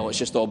can tell it's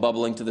just all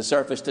bubbling to the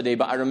surface today.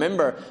 But I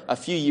remember a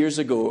few years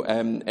ago,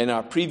 in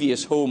our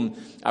previous home,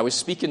 I was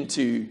speaking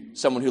to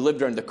someone who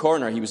lived around the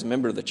corner. He was a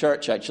member of the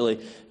church, actually,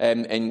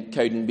 in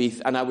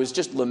Cowdenbeath, and I was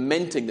just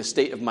lamenting the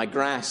state of my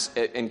grass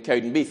in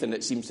Cowdenbeath, and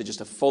it seems to just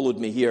have followed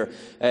me here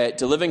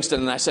to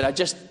Livingston. And I said,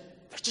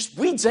 there's just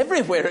weeds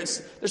everywhere.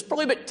 There's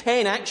probably about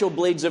 10 actual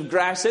blades of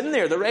grass in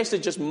there. The rest is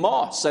just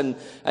moss and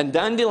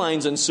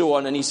dandelions and so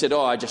on. And he said,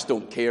 I just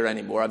don't care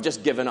anymore. I've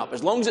just given up.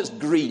 As long as it's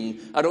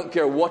green, I don't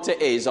care what it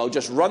is. I'll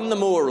just run the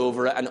mower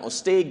over it and it'll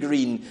stay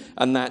green,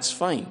 and that's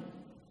fine.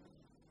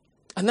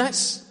 And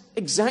that's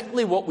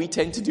exactly what we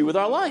tend to do with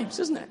our lives,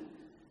 isn't it?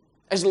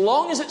 As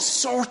long as it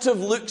sort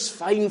of looks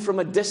fine from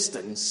a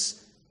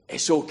distance,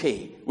 it's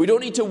okay. We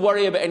don't need to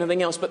worry about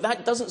anything else. But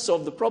that doesn't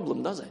solve the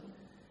problem, does it?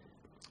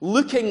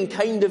 Looking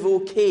kind of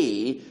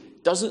okay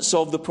doesn't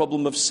solve the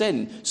problem of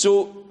sin.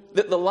 So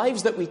that the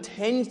lives that we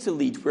tend to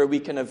lead, where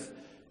we kind of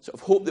sort of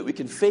hope that we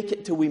can fake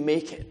it till we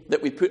make it,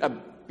 that we put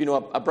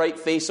a bright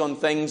face on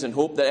things and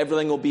hope that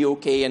everything will be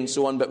okay and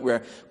so on, but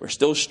we're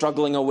still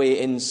struggling away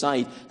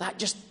inside, it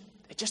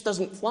just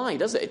doesn't fly,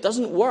 does it? It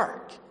doesn't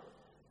work.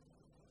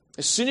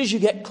 As soon as you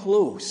get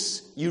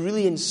close, you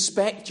really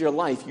inspect your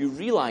life, you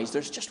realize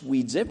there's just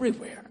weeds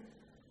everywhere.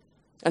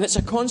 And it's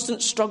a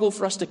constant struggle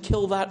for us to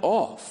kill that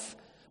off.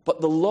 But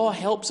the law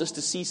helps us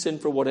to see sin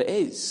for what it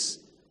is.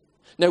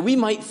 Now, we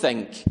might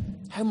think,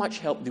 how much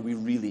help do we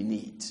really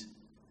need?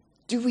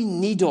 Do we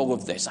need all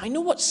of this? I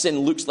know what sin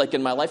looks like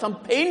in my life. I'm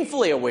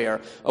painfully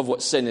aware of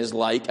what sin is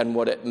like and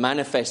what it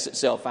manifests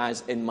itself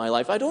as in my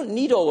life. I don't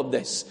need all of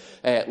this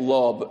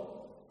law, but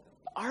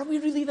are we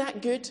really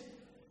that good?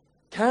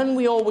 Can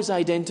we always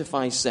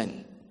identify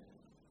sin?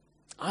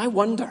 I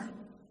wonder.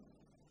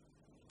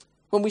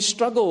 When we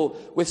struggle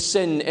with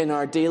sin in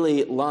our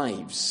daily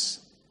lives,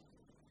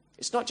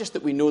 It's not just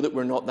that we know that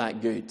we're not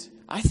that good.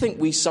 I think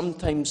we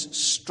sometimes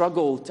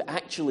struggle to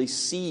actually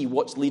see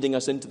what's leading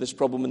us into this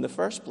problem in the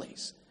first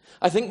place.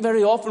 I think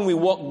very often we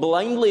walk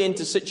blindly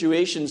into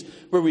situations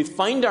where we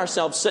find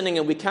ourselves sinning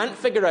and we can't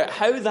figure out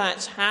how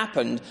that's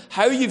happened,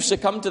 how you've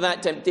succumbed to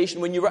that temptation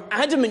when you were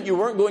adamant you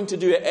weren't going to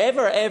do it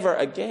ever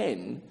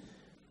again,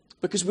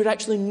 because we're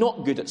actually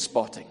not good at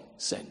spotting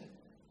sin.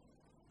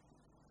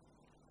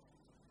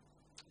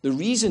 The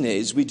reason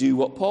is we do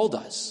what Paul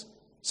does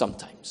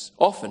sometimes,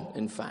 often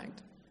in fact,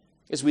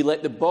 is we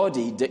let the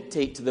body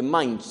dictate to the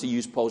mind, to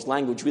use Paul's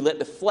language. We let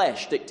the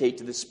flesh dictate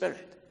to the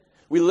spirit.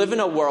 We live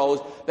in a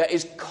world that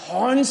is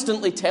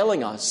constantly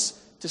telling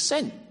us to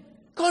sin.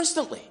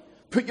 Constantly.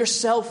 Put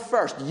yourself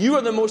first. You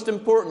are the most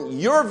important.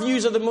 Your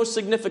views are the most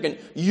significant.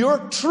 Your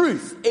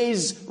truth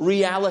is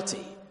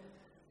reality.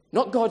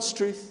 Not God's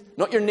truth,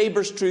 not your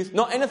neighbor's truth,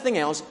 not anything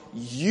else.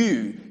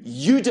 You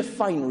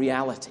define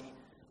reality.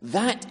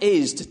 That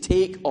is to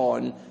take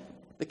on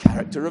the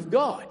character of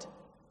God.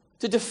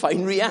 To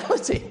define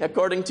reality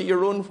according to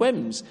your own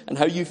whims and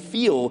how you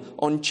feel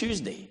on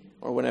Tuesday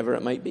or whenever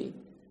it might be.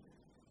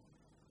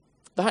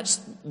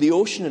 That's the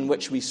ocean in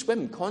which we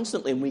swim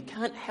constantly, and we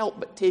can't help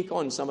but take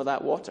on some of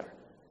that water.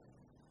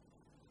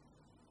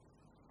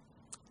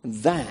 And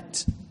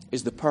that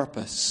is the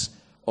purpose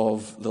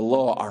of the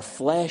law. Our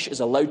flesh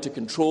is allowed to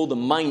control the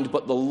mind,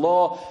 but the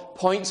law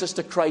points us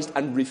to Christ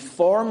and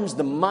reforms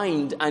the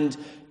mind, and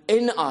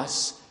in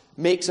us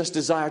makes us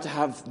desire to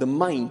have the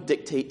mind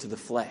dictate to the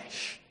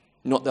flesh,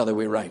 not the other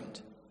way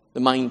around.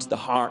 The mind, the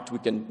heart, we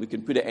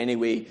can put it any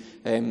way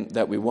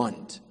that we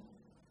want.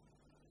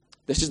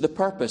 This is the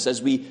purpose.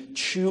 As we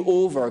chew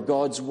over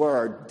God's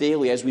word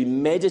daily, as we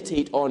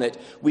meditate on it,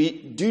 we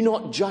do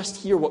not just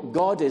hear what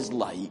God is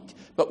like,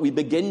 but we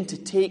begin to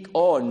take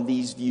on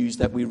these views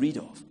that we read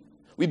of.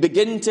 We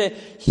begin to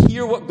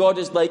hear what God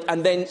is like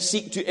and then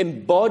seek to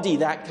embody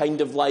that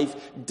kind of life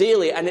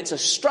daily. And it's a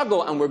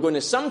struggle, and we're going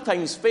to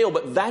sometimes fail,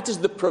 but that is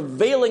the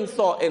prevailing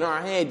thought in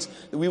our heads,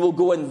 that we will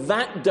go in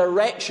that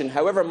direction,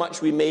 however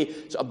much we may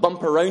sort of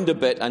bump around a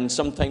bit and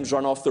sometimes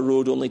run off the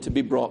road only to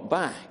be brought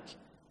back.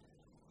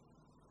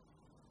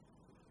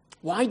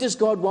 Why does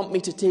God want me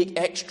to take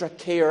extra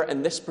care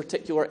in this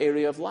particular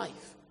area of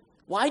life?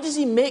 Why does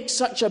he make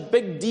such a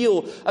big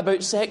deal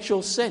about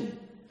sexual sin?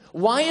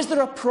 Why is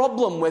there a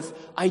problem with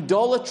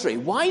idolatry?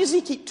 Why does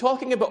he keep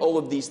talking about all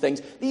of these things?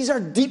 These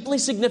are deeply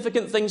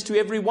significant things to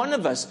every one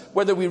of us,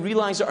 whether we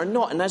realize it or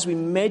not. And as we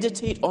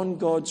meditate on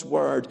God's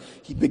word,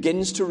 he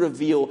begins to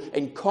reveal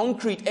in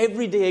concrete,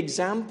 everyday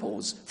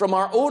examples from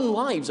our own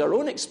lives, our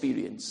own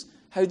experience,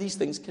 how these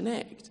things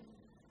connect.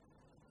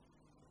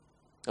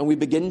 And we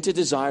begin to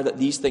desire that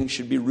these things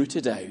should be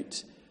rooted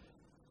out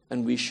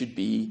and we should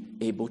be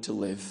able to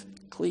live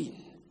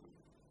clean.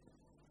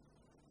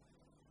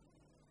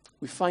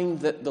 We find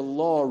that the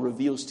law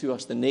reveals to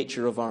us the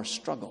nature of our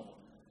struggle.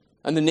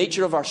 And the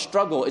nature of our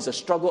struggle is a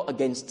struggle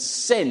against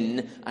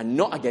sin and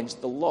not against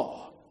the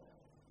law.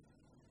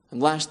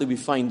 And lastly, we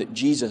find that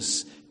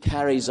Jesus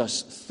carries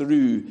us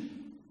through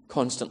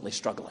constantly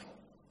struggling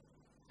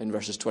in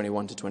verses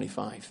 21 to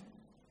 25.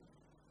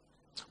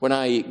 When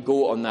I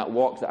go on that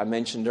walk that I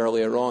mentioned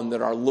earlier on,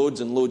 there are loads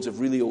and loads of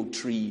really old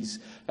trees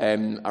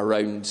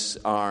around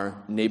our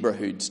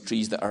neighborhood,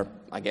 trees that are,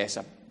 I guess,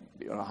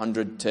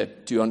 100 to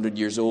 200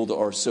 years old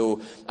or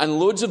so. And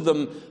loads of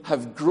them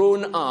have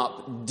grown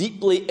up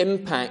deeply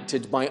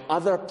impacted by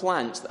other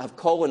plants that have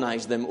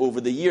colonized them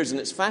over the years. And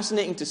it's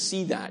fascinating to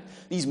see that.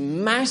 These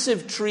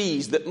massive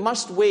trees that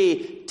must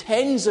weigh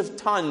tens of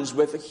tons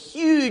with a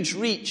huge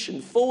reach,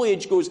 and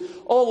foliage goes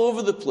all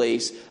over the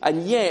place,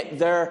 and yet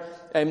they're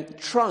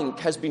trunk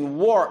has been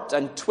warped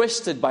and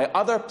twisted by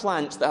other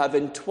plants that have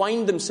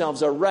entwined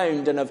themselves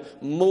around and have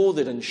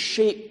molded and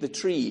shaped the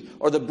tree.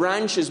 Or the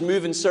branches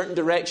move in certain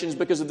directions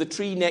because of the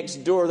tree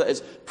next door that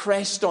has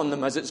pressed on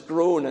them as it's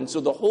grown. And so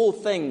the whole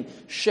thing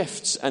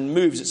shifts and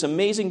moves. It's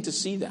amazing to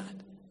see that.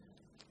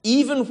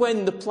 Even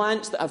when the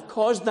plants that have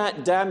caused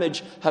that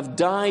damage have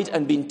died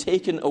and been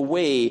taken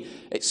away,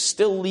 it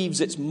still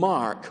leaves its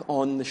mark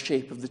on the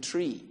shape of the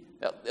tree.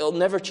 It'll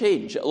never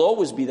change. It'll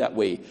always be that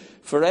way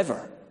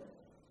forever.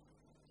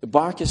 The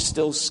bark is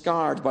still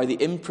scarred by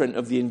the imprint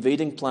of the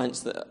invading plants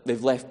that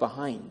they've left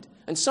behind.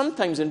 And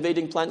sometimes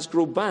invading plants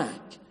grow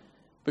back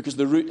because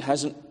the root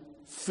hasn't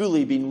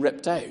fully been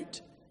ripped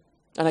out.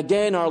 And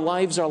again, our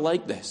lives are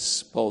like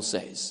this, Paul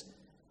says.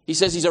 He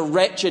says he's a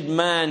wretched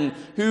man.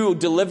 Who will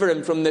deliver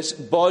him from this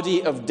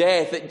body of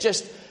death? It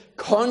just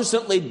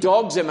constantly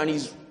dogs him, and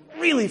he's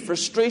really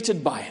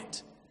frustrated by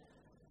it.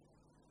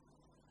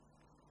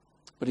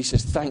 But he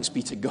says, thanks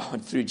be to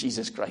God through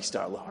Jesus Christ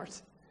our Lord.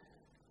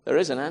 There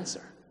is an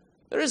answer.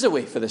 There is a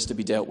way for this to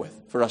be dealt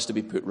with, for us to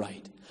be put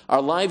right.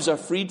 Our lives are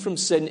freed from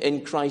sin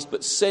in Christ,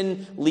 but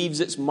sin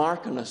leaves its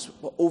mark on us.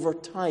 But over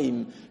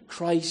time,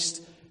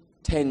 Christ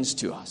tends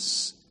to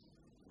us.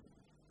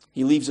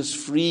 He leaves us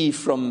free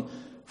from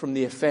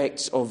the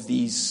effects of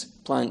these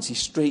plants. He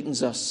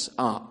straightens us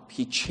up.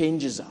 He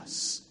changes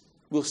us.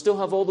 We'll still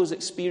have all those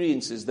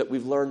experiences that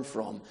we've learned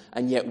from,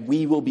 and yet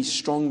we will be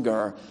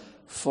stronger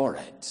for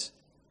it.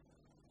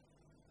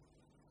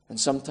 And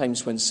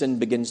sometimes when sin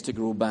begins to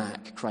grow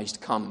back, Christ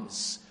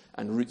comes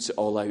and roots it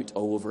all out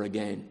all over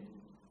again.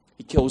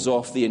 He kills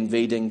off the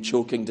invading,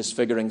 choking,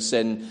 disfiguring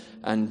sin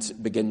and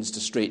begins to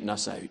straighten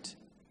us out.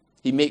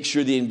 He makes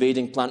sure the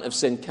invading plant of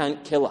sin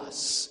can't kill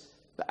us.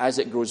 But as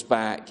it grows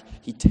back,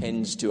 he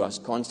tends to us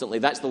constantly.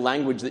 That's the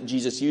language that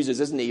Jesus uses,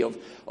 isn't he?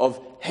 Of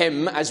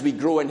him as we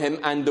grow in him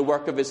and the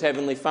work of his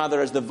heavenly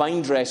Father as the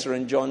vine dresser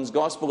in John's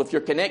Gospel. If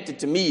you're connected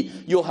to me,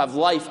 you'll have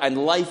life,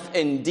 and life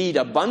indeed,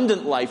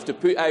 abundant life, to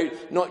put out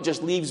not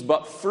just leaves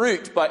but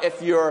fruit. But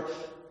if you're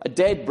a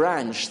dead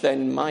branch,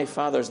 then my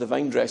Father's the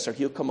vine dresser.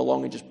 He'll come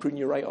along and just prune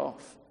you right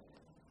off.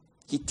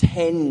 He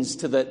tends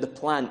to the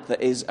plant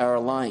that is our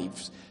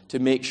lives to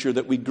make sure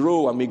that we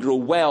grow, and we grow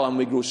well, and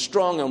we grow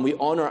strong, and we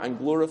honor and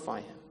glorify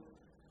him.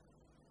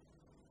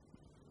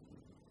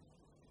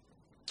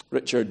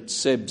 Richard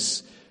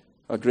Sibbes,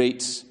 a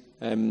great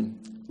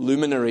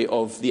luminary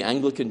of the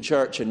Anglican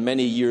Church in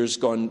many years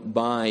gone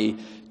by,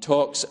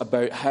 talks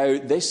about how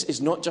this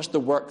is not just the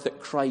work that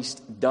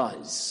Christ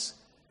does,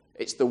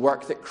 it's the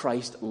work that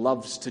Christ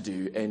loves to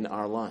do in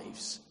our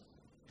lives.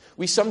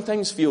 We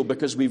sometimes feel,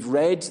 because we've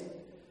read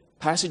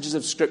passages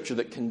of Scripture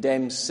that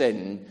condemn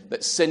sin,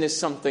 that sin is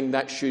something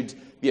that should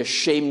be a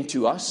shame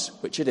to us,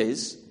 which it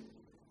is,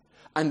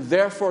 and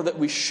therefore that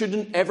we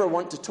shouldn't ever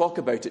want to talk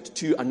about it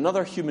to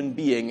another human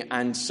being,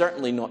 and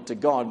certainly not to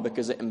God,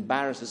 because it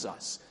embarrasses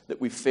us that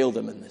we've failed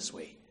him in this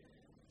way.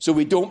 So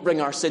we don't bring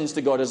our sins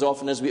to God as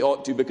often as we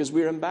ought to, because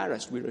we're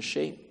embarrassed, we're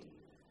ashamed.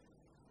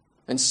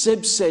 And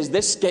Sibbes says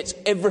this gets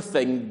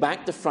everything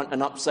back to front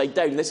and upside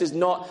down. This is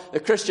not the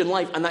Christian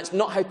life, and that's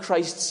not how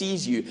Christ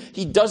sees you.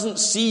 He doesn't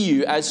see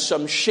you as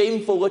some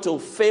shameful little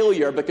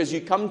failure because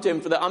you come to him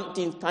for the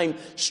umpteenth time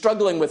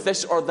struggling with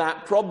this or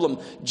that problem.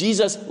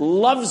 Jesus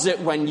loves it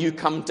when you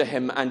come to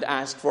him and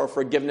ask for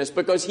forgiveness,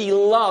 because he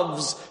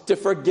loves to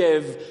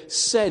forgive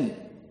sin.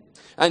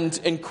 And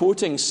in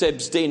quoting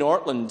Sibbes, Dane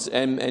Ortland,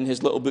 in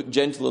his little book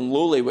Gentle and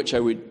Lowly, which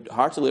I would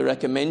heartily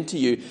recommend to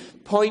you,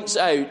 points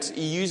out,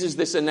 he uses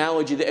this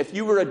analogy that if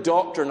you were a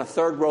doctor in a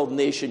third world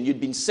nation,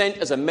 you'd been sent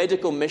as a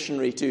medical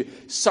missionary to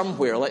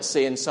somewhere, let's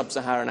say in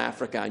sub-Saharan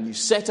Africa, and you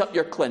set up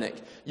your clinic.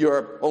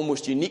 You're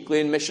almost uniquely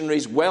in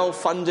missionaries, well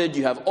funded,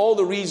 you have all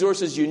the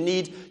resources you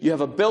need, you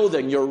have a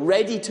building, you're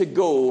ready to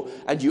go,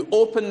 and you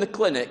open the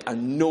clinic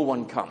and no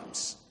one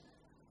comes.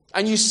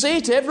 And you say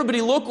to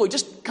everybody locally,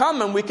 just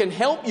come and we can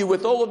help you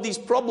with all of these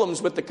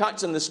problems, with the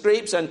cuts and the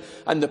scrapes and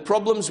the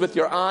problems with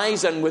your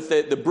eyes and with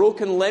the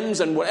broken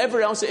limbs and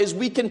whatever else it is.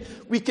 We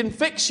can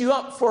fix you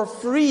up for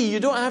free. You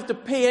don't have to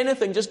pay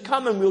anything. Just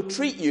come and we'll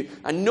treat you.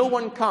 And no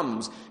one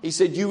comes. He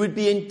said you would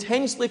be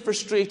intensely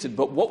frustrated,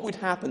 but what would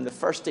happen the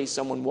first day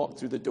someone walked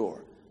through the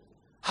door?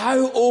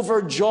 How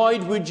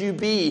overjoyed would you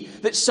be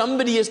that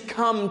somebody has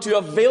come to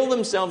avail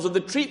themselves of the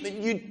treatment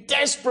you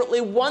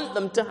desperately want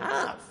them to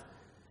have?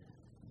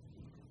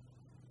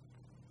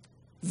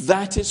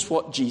 That is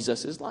what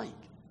Jesus is like.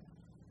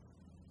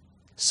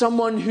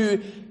 Someone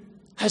who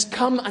has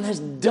come and has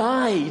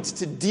died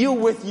to deal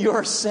with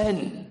your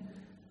sin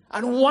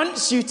and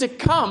wants you to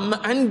come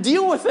and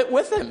deal with it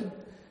with him.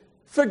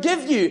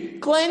 Forgive you,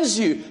 cleanse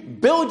you,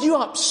 build you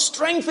up,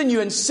 strengthen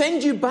you, and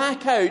send you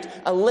back out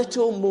a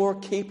little more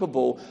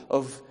capable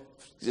of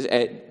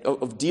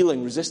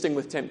resisting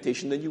with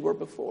temptation than you were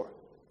before.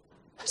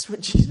 That's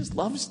what Jesus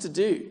loves to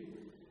do.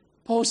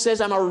 Paul says,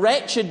 I'm a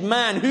wretched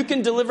man. Who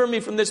can deliver me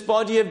from this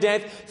body of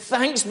death?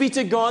 Thanks be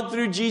to God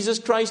through Jesus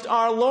Christ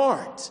our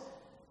Lord.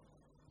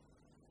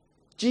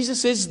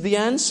 Jesus is the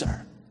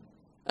answer.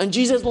 And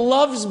Jesus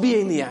loves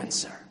being the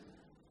answer.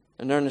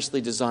 And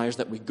earnestly desires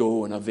that we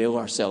go and avail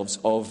ourselves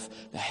of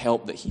the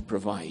help that he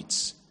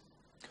provides.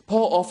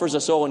 Paul offers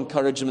us all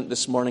encouragement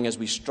this morning as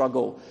we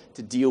struggle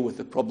to deal with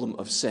the problem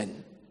of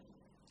sin.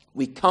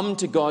 We come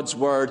to God's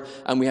word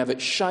and we have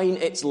it shine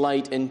its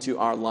light into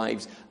our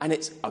lives. And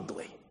it's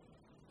ugly.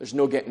 There's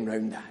no getting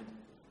around that.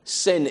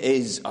 Sin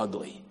is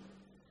ugly.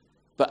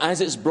 But as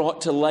it's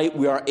brought to light,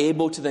 we are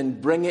able to then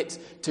bring it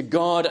to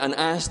God and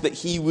ask that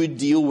he would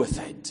deal with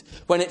it.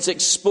 When it's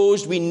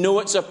exposed, we know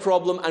it's a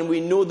problem, and we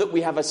know that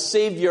we have a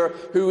Savior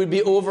who would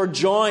be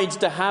overjoyed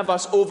to have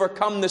us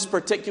overcome this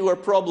particular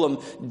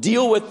problem,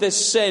 deal with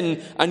this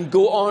sin, and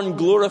go on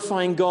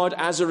glorifying God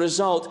as a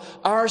result.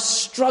 Our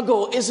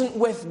struggle isn't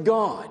with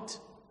God.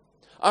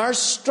 Our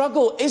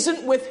struggle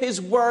isn't with his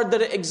word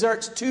that it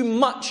exerts too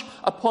much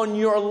upon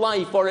your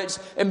life, or it's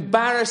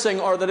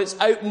embarrassing, or that it's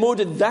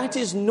outmoded. That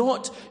is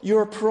not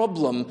your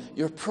problem.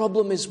 Your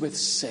problem is with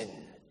sin.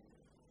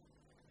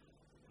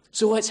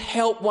 So let's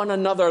help one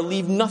another.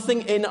 Leave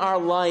nothing in our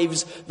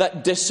lives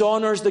that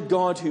dishonors the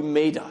God who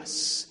made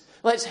us.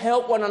 Let's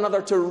help one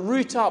another to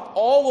root up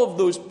all of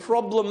those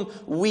problem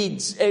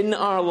weeds in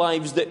our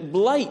lives that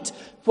blight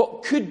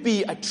what could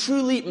be a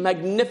truly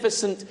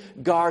magnificent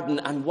garden,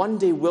 and one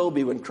day will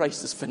be when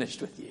Christ is finished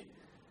with you.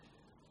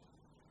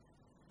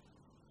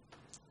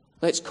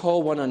 Let's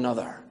call one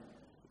another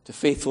to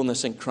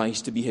faithfulness in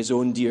Christ, to be his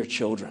own dear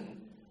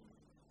children.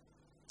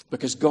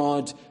 Because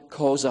God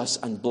calls us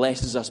and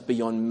blesses us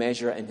beyond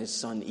measure in his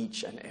Son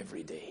each and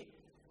every day.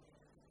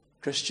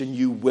 Christian,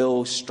 you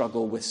will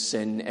struggle with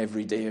sin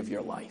every day of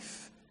your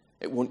life.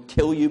 It won't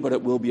kill you, but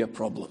it will be a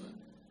problem.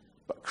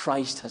 But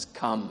Christ has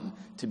come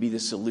to be the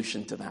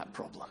solution to that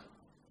problem.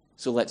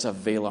 So let's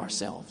avail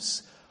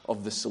ourselves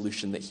of the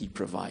solution that he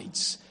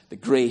provides, the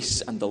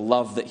grace and the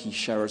love that he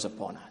showers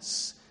upon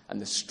us,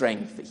 and the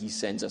strength that he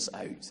sends us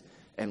out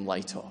in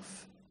light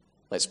of.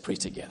 Let's pray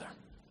together.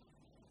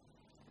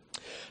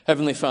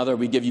 Heavenly Father,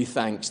 we give you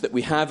thanks that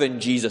we have in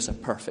Jesus a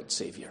perfect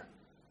Savior.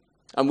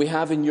 And we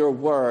have in your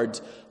word,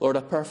 Lord,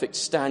 a perfect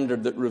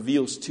standard that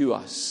reveals to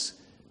us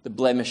the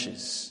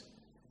blemishes,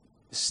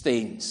 the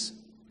stains,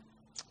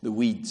 the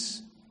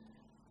weeds.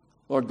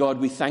 Lord God,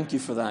 we thank you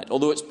for that.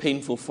 Although it's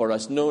painful for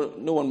us, no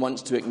one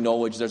wants to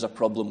acknowledge there's a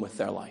problem with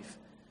their life.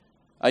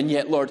 And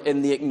yet, Lord,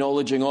 in the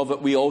acknowledging of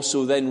it, we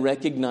also then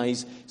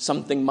recognize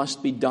something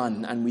must be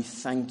done. And we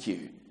thank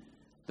you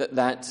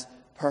that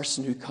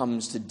person who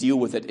comes to deal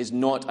with it is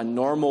not a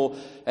normal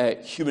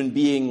human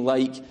being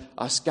like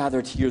us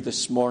gathered here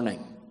this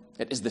morning.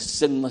 It is the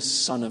sinless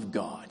Son of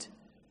God.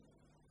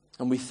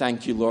 And we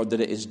thank you, Lord,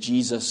 that it is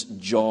Jesus'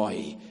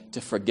 joy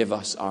to forgive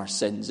us our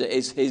sins. It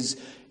is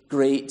his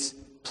great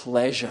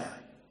pleasure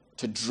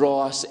to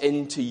draw us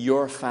into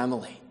your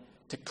family,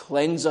 to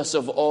cleanse us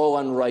of all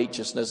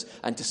unrighteousness,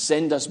 and to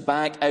send us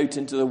back out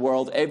into the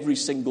world every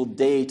single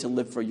day to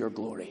live for your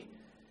glory.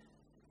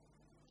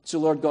 So,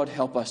 Lord God,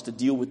 help us to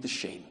deal with the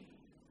shame,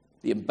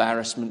 the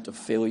embarrassment of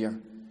failure.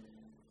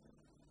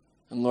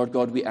 And Lord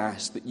God, we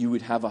ask that you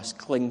would have us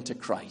cling to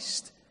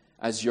Christ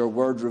as your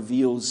word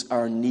reveals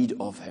our need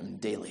of him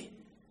daily.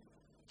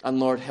 And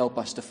Lord, help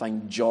us to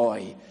find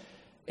joy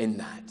in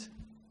that.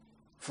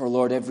 For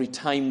Lord, every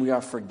time we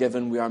are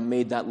forgiven, we are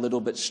made that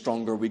little bit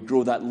stronger, we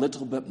grow that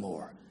little bit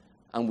more,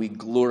 and we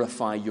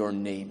glorify your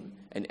name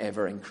in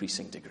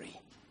ever-increasing degree.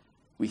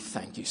 We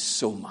thank you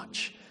so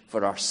much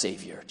for our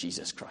Savior,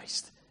 Jesus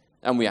Christ.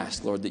 And we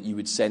ask, Lord, that you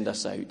would send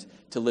us out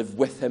to live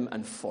with him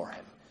and for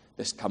him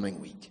this coming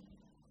week.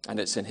 And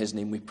it's in his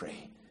name we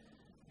pray.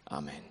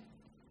 Amen.